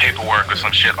paperwork or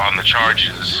some shit on the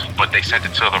charges, but they sent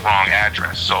it to the wrong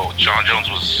address. So John Jones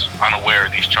was unaware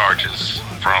of these charges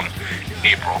from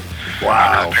April.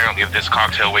 Wow. Apparently, this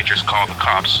cocktail waitress called the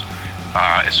cops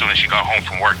as soon as she got home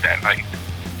from work that night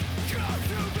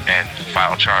and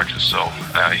filed charges. So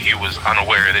he was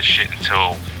unaware of this shit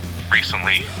until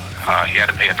recently. He had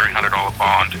to pay a $300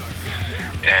 bond.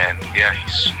 And yeah,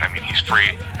 he's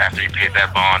free after he paid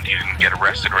that bond. He didn't get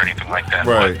arrested or anything like that.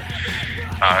 Right.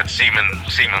 But it's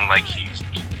seeming like he's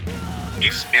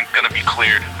gonna be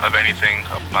cleared of anything.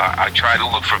 I tried to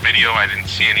look for video. I didn't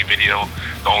see any video.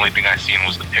 The only thing I seen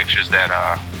was the pictures that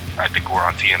I think were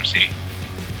on TMZ.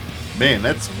 Man,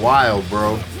 that's wild,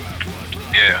 bro.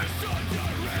 Yeah.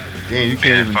 Damn, you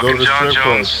can't even go to the John strip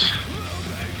club. Jones.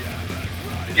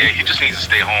 Yeah, he just needs to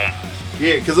stay home.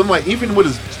 Yeah, because I'm like, even with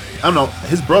his, I don't know,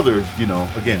 his brother, you know,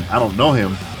 again, I don't know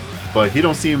him, but he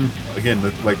don't seem, again,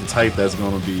 like the type that's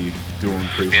going to be doing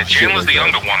crazy Yeah, shit Chandler's like the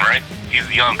that. younger one, right? He's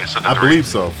the youngest of the I three. believe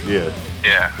so, yeah.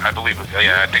 Yeah, I believe it.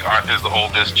 Yeah, I think Arthur's the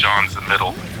oldest, John's the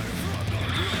middle.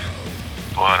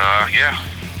 But, yeah,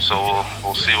 so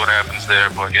we'll see what happens there.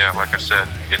 But, yeah, like I said,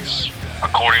 it's,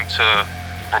 according to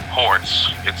reports,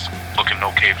 it's looking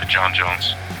okay for John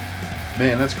Jones.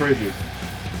 Man, that's crazy.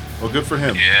 Well, good for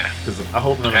him. Yeah. Because I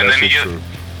hope none of And that then shit's he- true.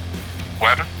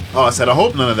 What happened? Oh, I said, I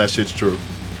hope none of that shit's true.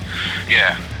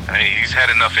 Yeah, I mean, he's had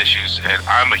enough issues, and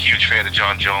I'm a huge fan of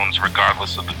John Jones,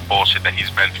 regardless of the bullshit that he's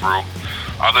been through.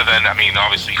 Other than, I mean,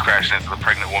 obviously crashing into the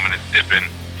pregnant woman and dipping.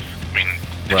 I mean,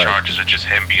 the Right. charges are just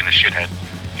him being a shithead.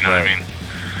 You know what I Right. mean?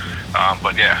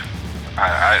 But yeah,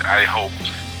 I hope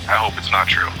it's not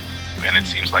true, and it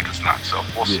seems like it's not. So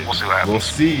we'll see what happens. We'll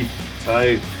see.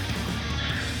 Tight.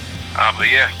 But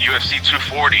yeah, UFC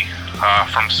 240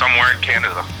 from somewhere in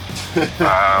Canada.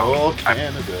 Oh,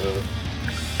 Canada.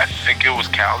 I think it was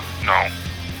No.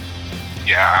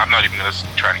 Yeah, I'm not even gonna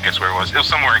try to guess where it was. It was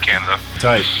somewhere in Canada.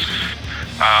 Tight.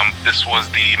 This was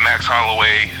the Max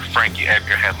Holloway, Frankie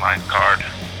Edgar headline card.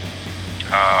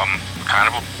 Kind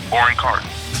of a boring card.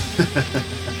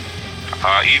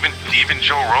 Even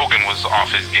Joe Rogan was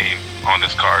off his game on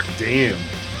this card. Damn.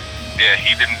 Yeah,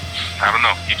 he didn't. I don't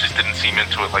know. He just didn't seem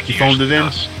into it like he phoned usually it in?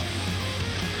 does.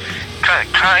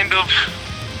 Kind of.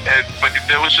 But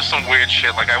there was just some weird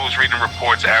shit. Like, I was reading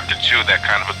reports after too that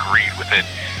kind of agreed with it.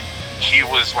 He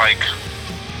was like,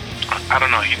 I don't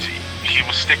know. He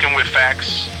was sticking with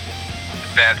facts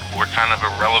that were kind of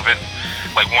irrelevant.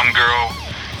 Like, one girl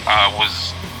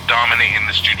was dominating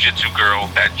this jiu-jitsu girl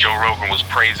that Joe Rogan was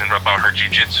praising about her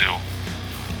jiu-jitsu.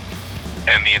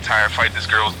 And the entire fight, this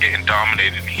girl's getting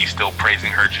dominated, and he's still praising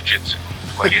her jiu-jitsu.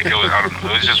 Like, it was, I don't know,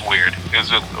 it was just weird. It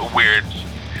was a weird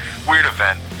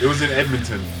event. It was in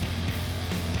Edmonton.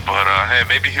 But, hey,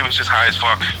 maybe he was just high as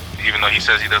fuck, even though he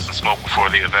says he doesn't smoke before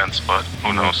the events, but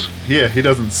who knows? Yeah, he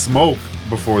doesn't smoke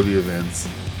before the events.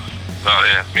 Oh,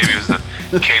 yeah, maybe it was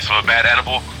a case of a bad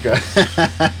edible.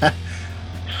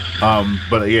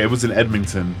 But yeah, it was in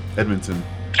Edmonton. Edmonton,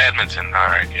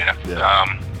 alright, yeah.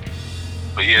 Yeah.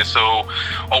 But yeah, so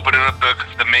opening up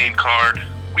the main card,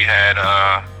 we had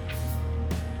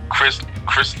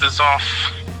Krzysztof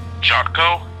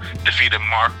Jotko defeated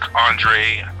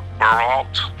Marc-Andre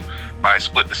Baralt by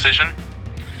split decision.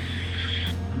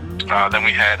 Then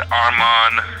we had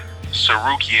Arman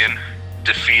Sarukian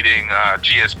defeating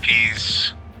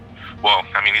GSP's, well,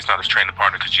 I mean, he's not his training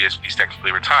partner because GSP's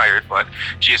technically retired, but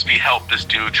GSP helped this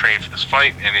dude train for this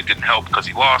fight, and it didn't help because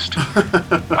he lost. So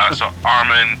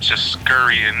Arman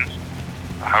Tsaskarian,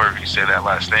 however you say that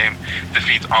last name,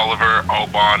 defeats Oliver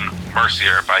Aubin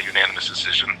Mercier by unanimous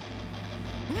decision.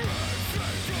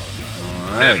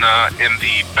 Then in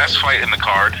the best fight in the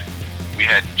card, we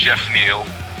had Jeff Neal,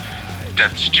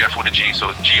 that's Jeff with a G,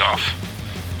 so Geoff,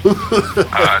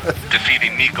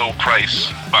 defeating Nico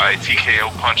Price by TKO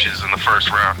punches in the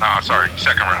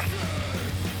second round.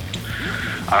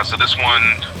 So this one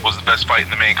was the best fight in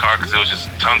the main card because there was just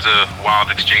tons of wild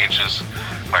exchanges.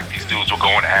 Like these dudes were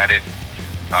going at it.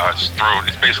 It's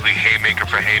basically haymaker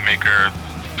for haymaker,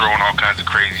 throwing all kinds of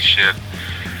crazy shit.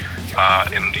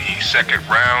 In the second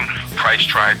round, Price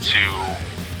tried to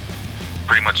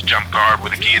pretty much jump guard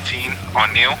with a guillotine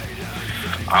on Neal.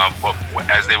 But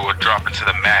as they were dropping to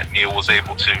the mat, Neal was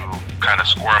able to kind of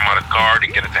squirm out of guard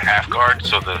and get into half guard,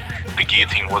 so the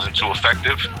guillotine wasn't too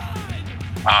effective.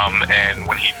 And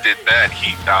when he did that,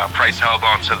 Price held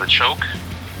on to the choke,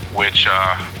 which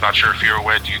not sure if you're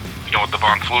aware. Do you know what the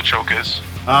Von Flue choke is?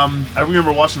 I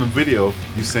remember watching a video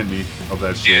you sent me of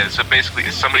that shit. Yeah, so basically,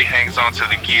 if somebody hangs onto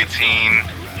the guillotine,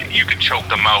 you can choke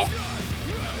them out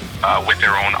with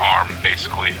their own arm,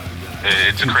 basically.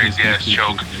 It's a crazy-ass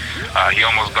choke. He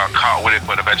almost got caught with it,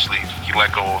 but eventually he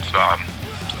let go of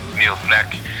Neal's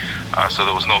neck, so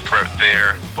there was no threat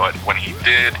there. But when he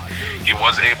did, he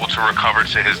was able to recover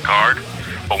to his guard.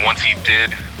 But once he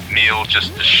did, Neal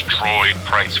just destroyed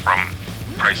Price from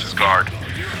Price's guard.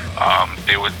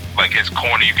 They would, like, his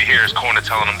corner, you could hear his corner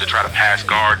telling him to try to pass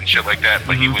guard and shit like that,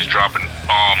 but he was dropping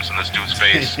bombs in this dude's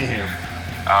face. You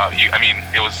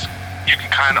can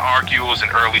kind of argue it was an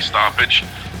early stoppage,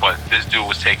 but this dude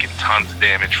was taking tons of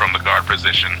damage from the guard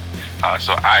position.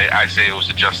 So I say it was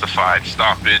a justified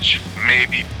stoppage,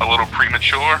 maybe a little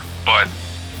premature, but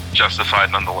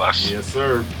justified nonetheless. Yes,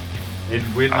 sir.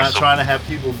 And we're not trying to have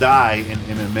people die in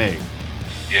MMA.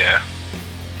 Yeah.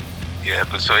 Yeah,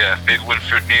 but big win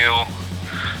for Neal.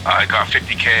 I got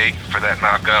 $50K for that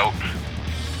knockout.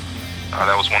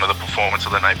 That was one of the performance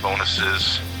of the night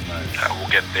bonuses. Nice. We'll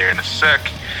get there in a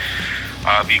sec.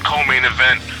 The co-main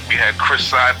event, we had Chris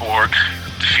Cyborg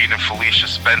defeating Felicia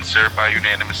Spencer by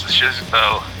unanimous decision.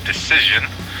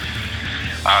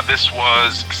 This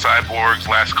was Cyborg's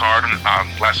last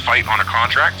fight on her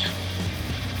contract.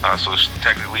 So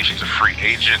technically she's a free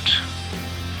agent.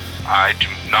 I do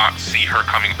not see her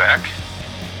coming back.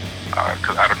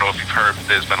 Because I don't know if you've heard, but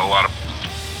there's been a lot of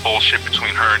bullshit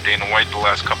between her and Dana White the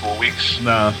last couple of weeks.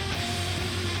 Nah.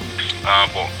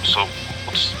 We'll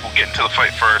get into the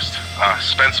fight first.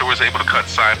 Spencer was able to cut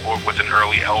Cyborg with an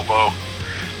early elbow.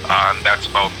 And that's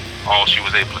about all she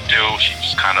was able to do. She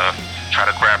just kind of tried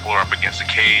to grapple her up against the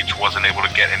cage. Wasn't able to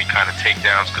get any kind of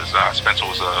takedowns because Spencer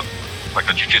was a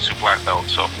jiu-jitsu black belt.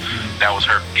 So that was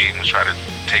her game, was try to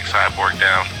take Cyborg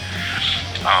down.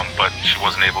 But she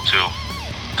wasn't able to.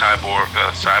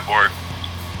 Cyborg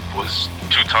was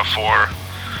too tough for her.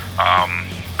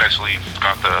 Eventually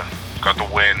got the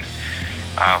win.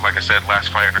 Like I said, last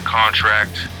fight under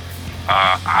contract.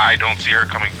 I don't see her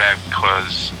coming back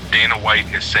because Dana White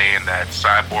is saying that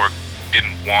Cyborg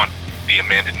didn't want the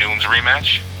Amanda Nunes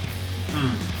rematch.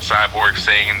 Cyborg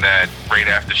saying that right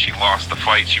after she lost the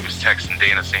fight, she was texting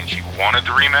Dana saying she wanted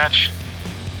the rematch.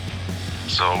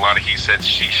 So a lot of he said,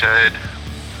 she said.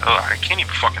 Oh, I can't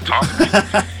even fucking talk.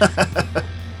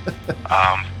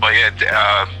 But yeah,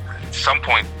 at some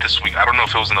point this week, I don't know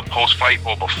if it was in the post-fight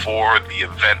or before the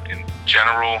event in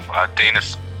general, Dana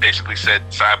basically said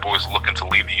Cyborg is looking to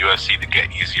leave the UFC to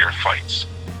get easier fights.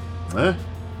 So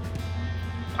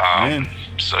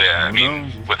yeah, I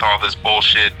mean, with all this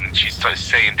bullshit, and she's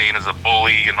saying Dana's a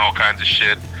bully and all kinds of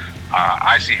shit,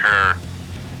 I see her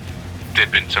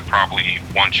dipping to probably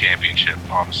one championship,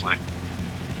 honestly.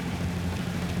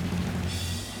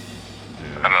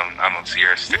 I don't see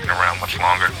her sticking around much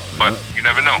longer, but you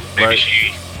never know. Maybe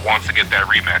she wants to get that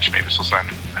rematch. Maybe she'll sign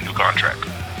a new contract.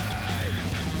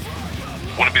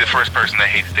 Wouldn't be the first person that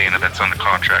hates Dana that's under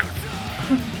contract.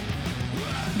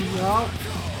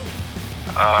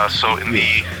 So in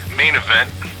the main event,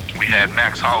 we had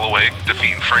Max Holloway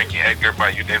defeating Frankie Edgar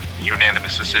by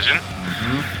unanimous decision.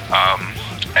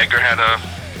 Edgar had a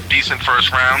decent first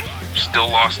round,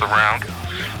 still lost the round,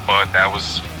 but that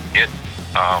was it.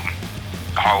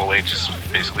 Holloway just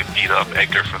basically beat up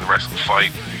Edgar for the rest of the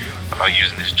fight,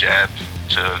 using his jab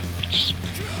to just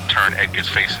turn Edgar's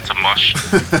face into mush.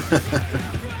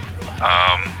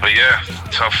 But yeah,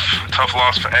 tough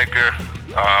loss for Edgar.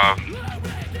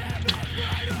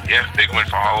 Yeah, big win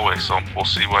for Holloway, so we'll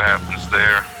see what happens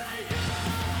there.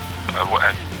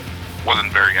 Wasn't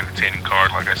very entertaining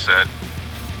card, like I said.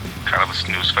 Kind of a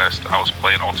snooze fest. I was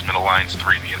playing Ultimate Alliance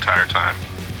 3 the entire time.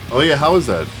 Oh yeah, how is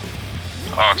that?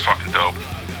 Oh, it's fucking dope.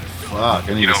 Fuck,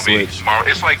 I need to switch. Marvel,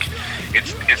 it's like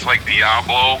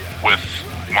Diablo with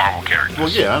Marvel characters. Well,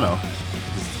 yeah, I know.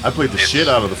 I played the shit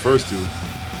out of the first two.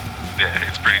 Yeah,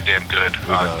 it's pretty damn good.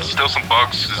 Still some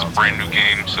bugs. This is a brand new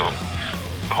game, so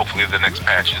hopefully the next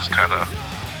patches kind of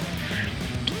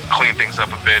clean things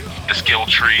up a bit. The skill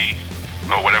tree,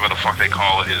 or whatever the fuck they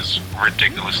call it, is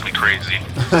ridiculously crazy.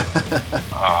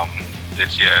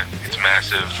 it's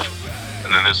massive.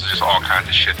 And then there's just all kinds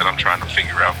of shit that I'm trying to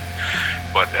figure out.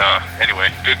 But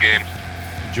anyway, good game.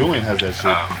 Julian has that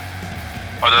shit.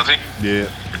 Oh, does he? Yeah.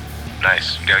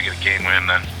 Nice. You gotta get a game win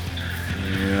then.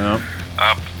 Yeah.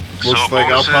 So Looks like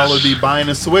bonuses, I'll probably be buying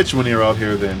a Switch when you're out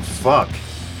here then. Fuck.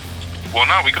 Well,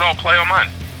 no, we could all play on mine.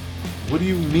 What do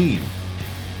you mean?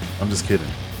 I'm just kidding.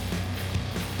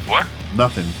 What?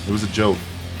 Nothing. It was a joke.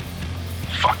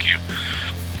 Fuck you.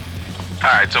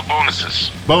 Alright, so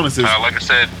bonuses. Bonuses. Like I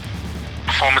said,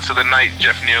 performance of the night,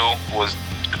 Jeff Neal was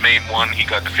the main one. He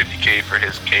got the 50K for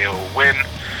his KO win.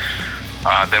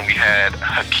 Then we had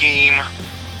Hakeem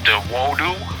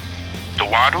Dawodu.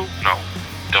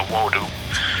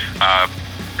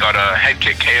 Got a head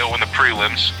kick KO in the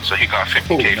prelims, so he got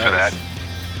 50K for that.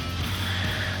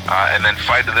 And then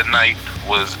fight of the night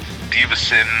was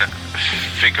Davison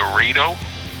Figueiredo.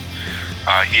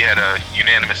 He had a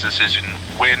unanimous decision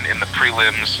win in the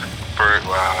prelims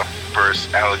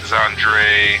versus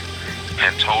Alexandre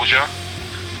Pantoja.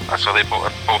 So they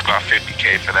both got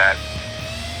 50K for that.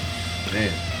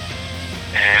 Man.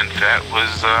 And that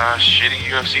was shitty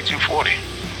UFC 240.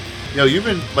 Yo, you've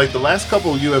been like the last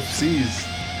couple of UFCs.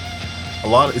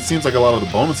 It seems like a lot of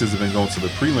the bonuses have been going to the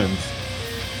prelims.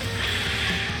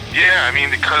 Yeah, I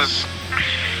mean, because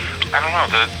I don't know,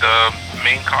 the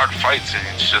main card fights, and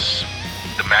it's just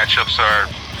the matchups are.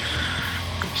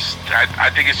 I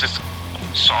think it's just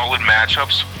solid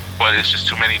matchups, but it's just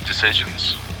too many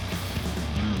decisions.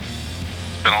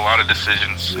 Been a lot of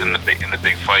decisions in the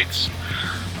big fights.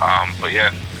 But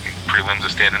yeah, prelims are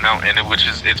standing out, and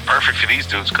it's perfect for these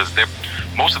dudes because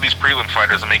most of these prelim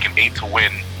fighters are making 8 to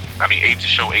win. I mean, 8 to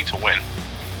show, 8 to win.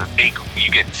 That's 8, you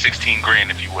get 16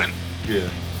 grand if you win. Yeah,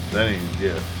 that ain't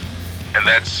And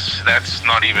that's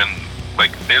not even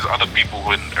like there's other people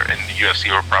who in the UFC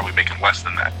who are probably making less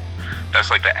than that. That's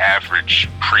like the average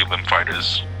prelim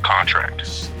fighter's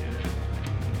contract.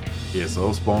 Yeah, so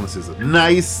those bonuses are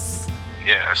nice.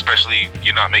 Yeah, especially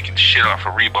you're not making shit off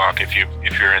of Reebok if you're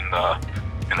in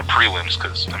the prelims,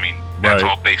 because I mean that's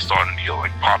all based on your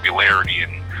like popularity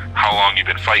and how long you've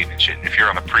been fighting and shit. If you're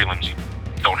on the prelims, you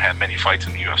don't have many fights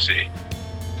in the UFC.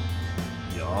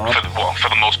 Yeah. For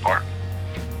the most part.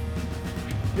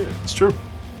 Yeah, it's true.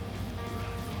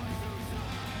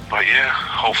 But yeah,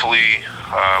 hopefully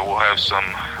we'll have some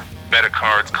better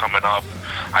cards coming up.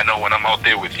 I know when I'm out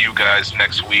there with you guys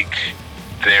next week,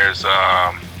 there's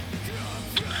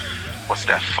what's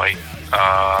that fight?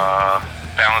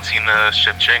 Valentina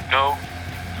Shevchenko.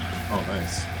 Oh,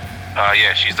 nice.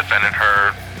 Yeah, she's defending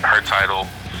her title.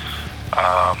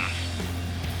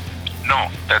 No,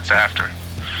 that's after.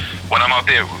 When I'm out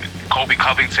there, Colby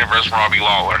Covington versus Robbie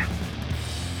Lawler.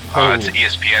 It's an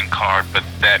ESPN card, but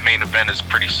that main event is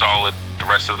pretty solid. The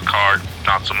rest of the card,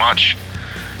 not so much.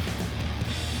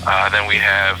 Then we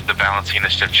have the Valentina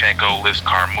Shevchenko, Liz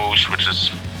Carmouche,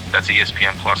 that's an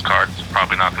ESPN Plus card. It's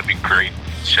probably not going to be great.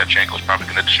 Shevchenko's probably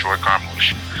going to destroy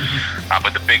Carmouche.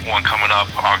 But the big one coming up,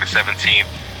 August 17th,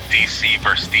 DC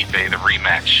versus Stipe, the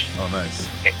rematch. Oh, nice.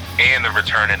 And the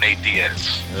return of Nate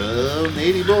Diaz. Oh,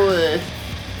 Natey boy.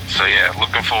 So yeah,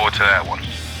 looking forward to that one.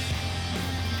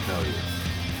 Hell yeah.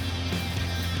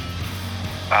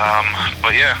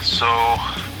 But yeah, so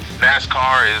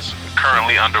NASCAR is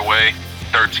currently underway.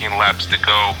 13 laps to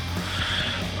go.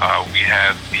 We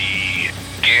have the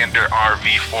Gander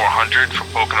RV 400 from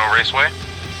Pocono Raceway.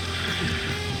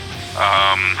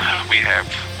 We have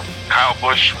Kyle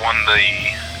Busch won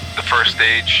the first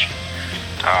stage.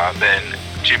 Then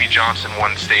Jimmy Johnson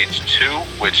won stage 2,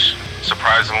 which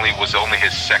surprisingly was only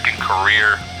his second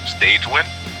career stage win.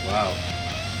 Wow.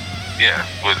 Yeah,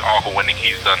 with all the winning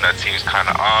he's done, that seems kind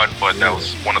of odd, but that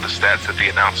was one of the stats that the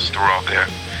announcers threw out there.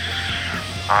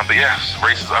 But yeah,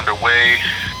 race is underway.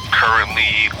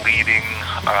 Currently leading,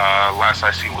 last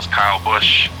I seen was Kyle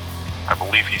Busch. I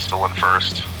believe he's still in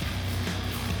first.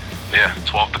 Yeah,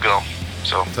 12 to go.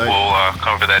 So we'll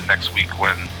cover that next week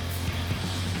when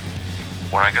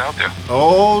I get out there.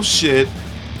 Oh, shit.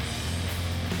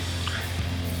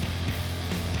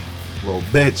 Little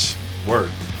bitch.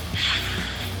 Word.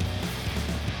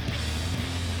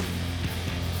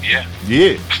 Yeah.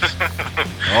 Yeah.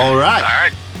 All right. All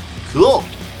right. Cool.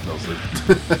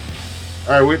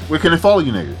 All right, where can I follow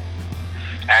you, nigga?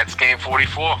 At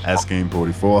Game44. At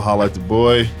Game44. Holla at the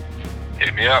boy.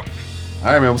 Hit me up.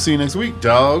 All right, man. We'll see you next week,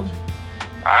 dog.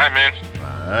 All right, man.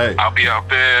 All right. I'll be out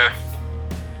there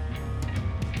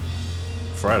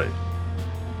Friday.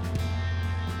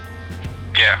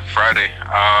 Yeah, Friday.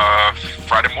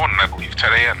 Friday morning, I believe,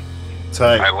 10 a.m.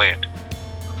 Tight. I land.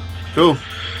 Cool.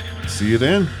 See you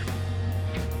then.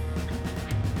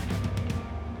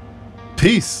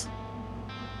 Peace.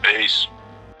 Peace.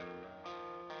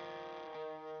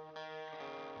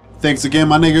 Thanks again,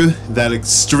 my nigga. That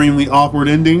extremely awkward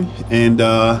ending, and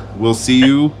we'll see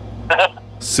you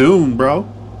soon, bro.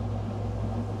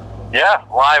 Yeah,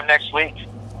 live next week.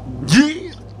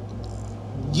 Yeah.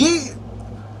 Yeah.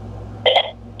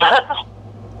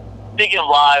 Speaking of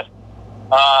live,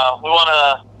 we want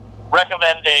to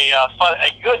recommend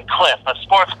a good clip, a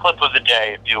sports clip of the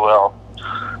day, if you will,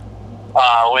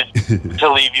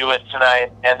 to leave you with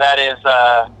tonight, and that is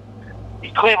the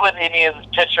Cleveland Indians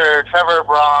pitcher Trevor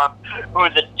Braun, who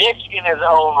is a dick in his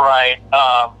own right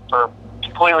for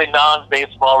completely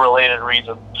non-baseball related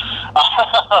reasons.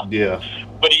 Yeah.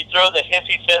 But he throws a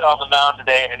hissy fit on the mound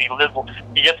today, and he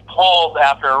gets pulled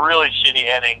after a really shitty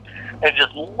inning, and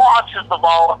just launches the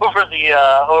ball over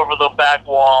the back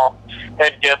wall,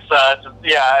 and gets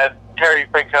and Terry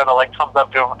Francona comes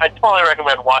up to him. I totally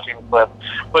recommend watching the clip.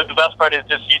 But the best part is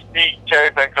just you see Terry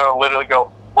Francona literally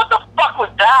go, "What the fuck was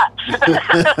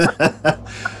that?"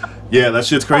 Yeah, that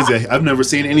shit's crazy. I've never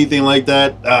seen anything like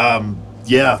that.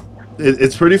 Yeah,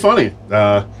 it's pretty funny.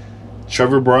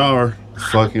 Trevor Brower,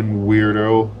 fucking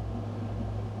weirdo.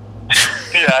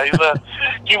 Yeah,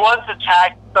 he once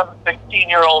attacked some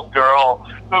 16-year-old girl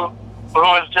who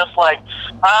was just like,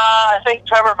 I think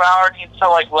Trevor Bauer needs to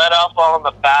let up on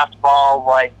the fastball.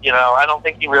 I don't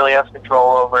think he really has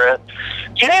control over it.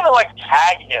 She didn't even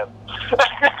tag him.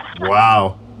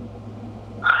 Wow.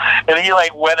 And he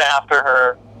went after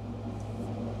her.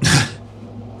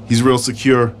 He's real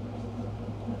secure.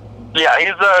 Yeah, he's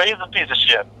a piece of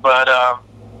shit, but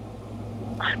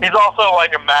he's also a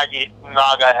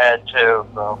MAGA head too.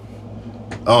 So.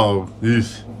 Oh.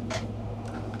 Eesh.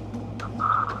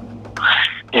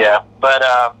 Yeah, but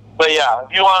yeah,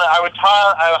 if you want, I would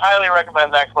highly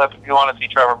recommend that clip if you want to see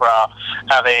Trevor Brown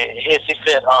have a hissy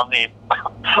fit on the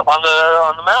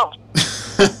mound.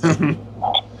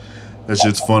 That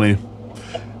shit's funny.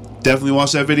 Definitely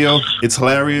watch that video. It's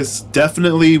hilarious.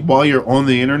 Definitely, while you're on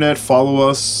the internet, follow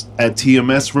us at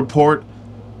TMS Report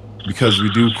because we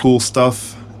do cool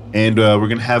stuff, and we're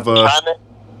gonna have a.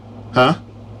 Huh?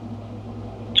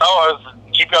 Oh,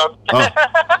 keep going. Oh.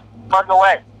 Mark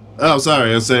away. Oh,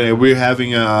 sorry. I was saying we're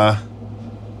having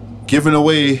giving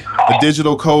away a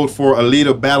digital code for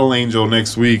Alita Battle Angel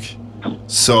next week.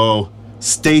 So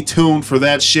stay tuned for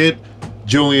that shit.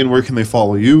 Julian, where can they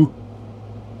follow you?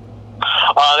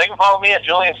 They can follow me at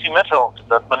Julian C. Mitchell.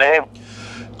 That's my name.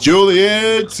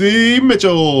 Julian C.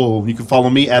 Mitchell. You can follow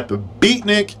me at the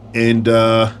Beatnik, and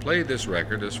Play this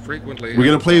record as frequently. we're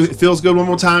gonna as play possible. "It Feels Good" one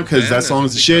more time because Then, that as song it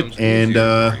is the shit. becomes And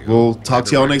easier for you, we'll play talk the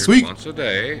to y'all next record week. Once a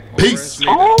day. Or Peace. as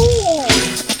needed.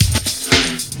 Ooh.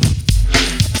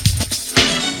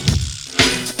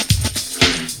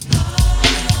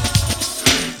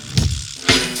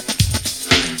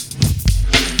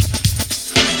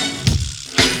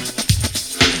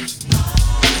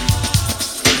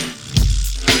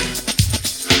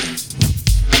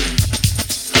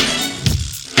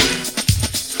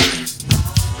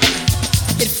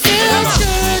 It feels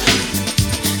good,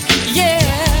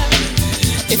 yeah.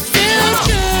 It feels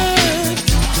good.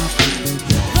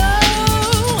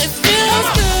 Oh, it feels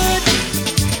good.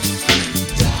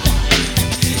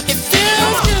 It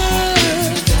feels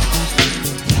good.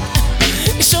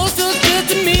 It sure feels good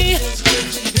to me.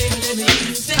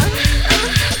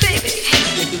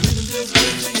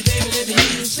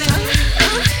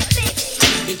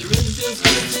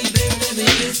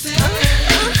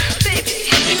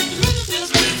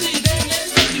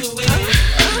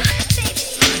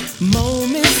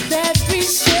 Moments that we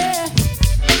share,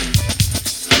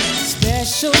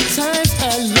 special times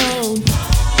alone,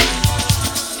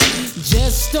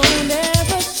 just don't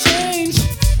ever change.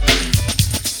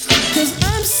 'Cause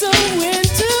I'm so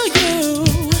into you,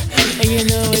 and you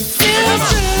know it feels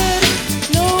good.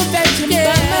 Know that you're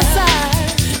by my side.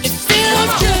 It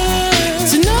feels good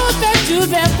to know that you're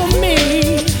there for me.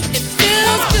 It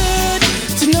feels good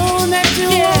to know that you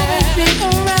always be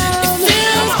around. It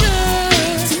feels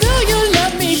good to know you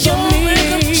love me for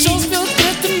me. Sure feels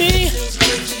good to me.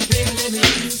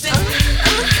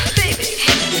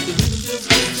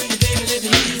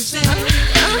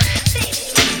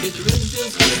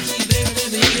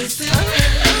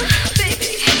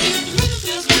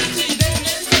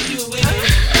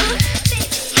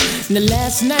 The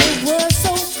last night was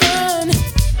so fun,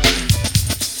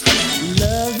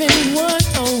 loving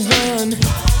 101.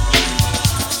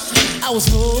 I was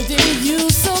holding you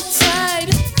so tight.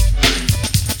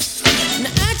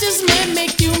 Now I just might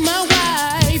make you my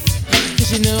wife.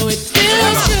 'Cause you know it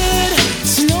feels good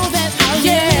to know that I'll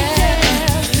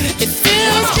It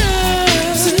feels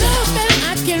good to know that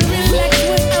I can relax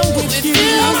when I'm with you. It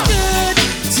feels good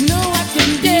to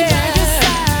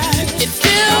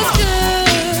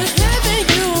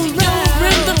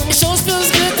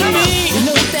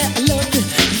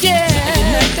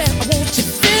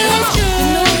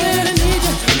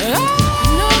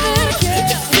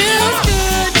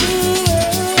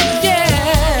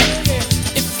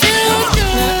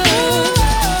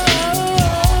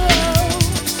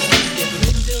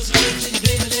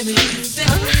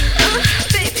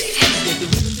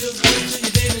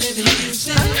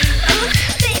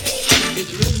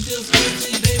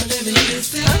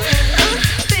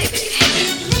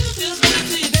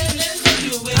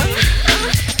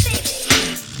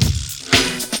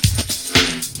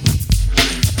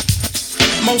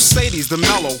Mercedes, the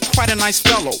mellow, quite a nice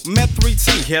fellow. Met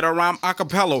 3T, hit a rhyme a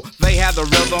cappella. They had the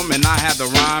rhythm and I had the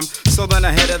rhyme. So then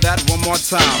I hit it that one more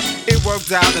time. It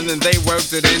worked out and then they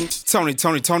worked it in.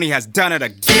 Tony has done it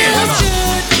again. Feels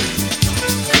good.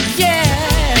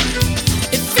 Yeah,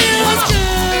 it feels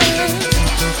good.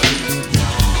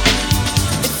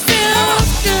 It feels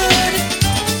good.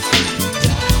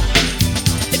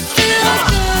 It feels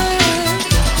good.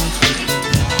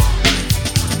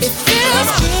 It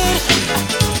feels good.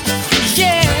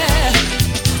 Yeah,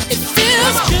 it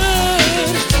feels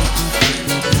good.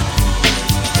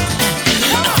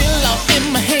 I feel all in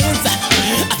my hands. I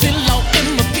feel all in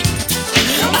my feet.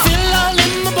 I feel all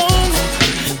in my bones.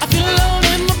 I feel all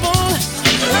in my bones.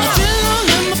 I feel all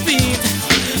in my feet.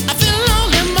 I feel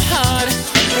all in my heart.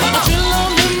 I feel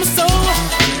all in my soul.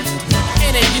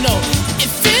 And then, you know, it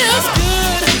feels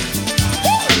good.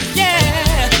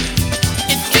 Yeah,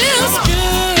 it feels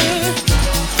good.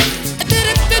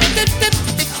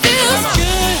 It feels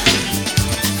good.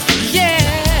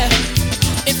 Yeah,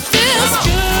 it feels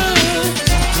good.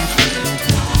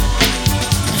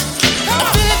 I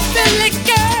feel it,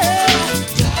 girl.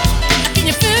 Can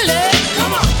you feel it?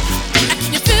 Come on.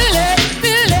 Can you feel it?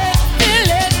 Feel it, feel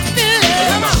it, feel it.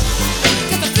 Come on.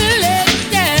 'Cause I feel it,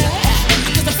 yeah.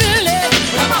 'Cause I feel it.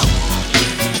 Come on.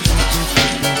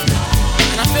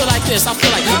 And I feel like this. I feel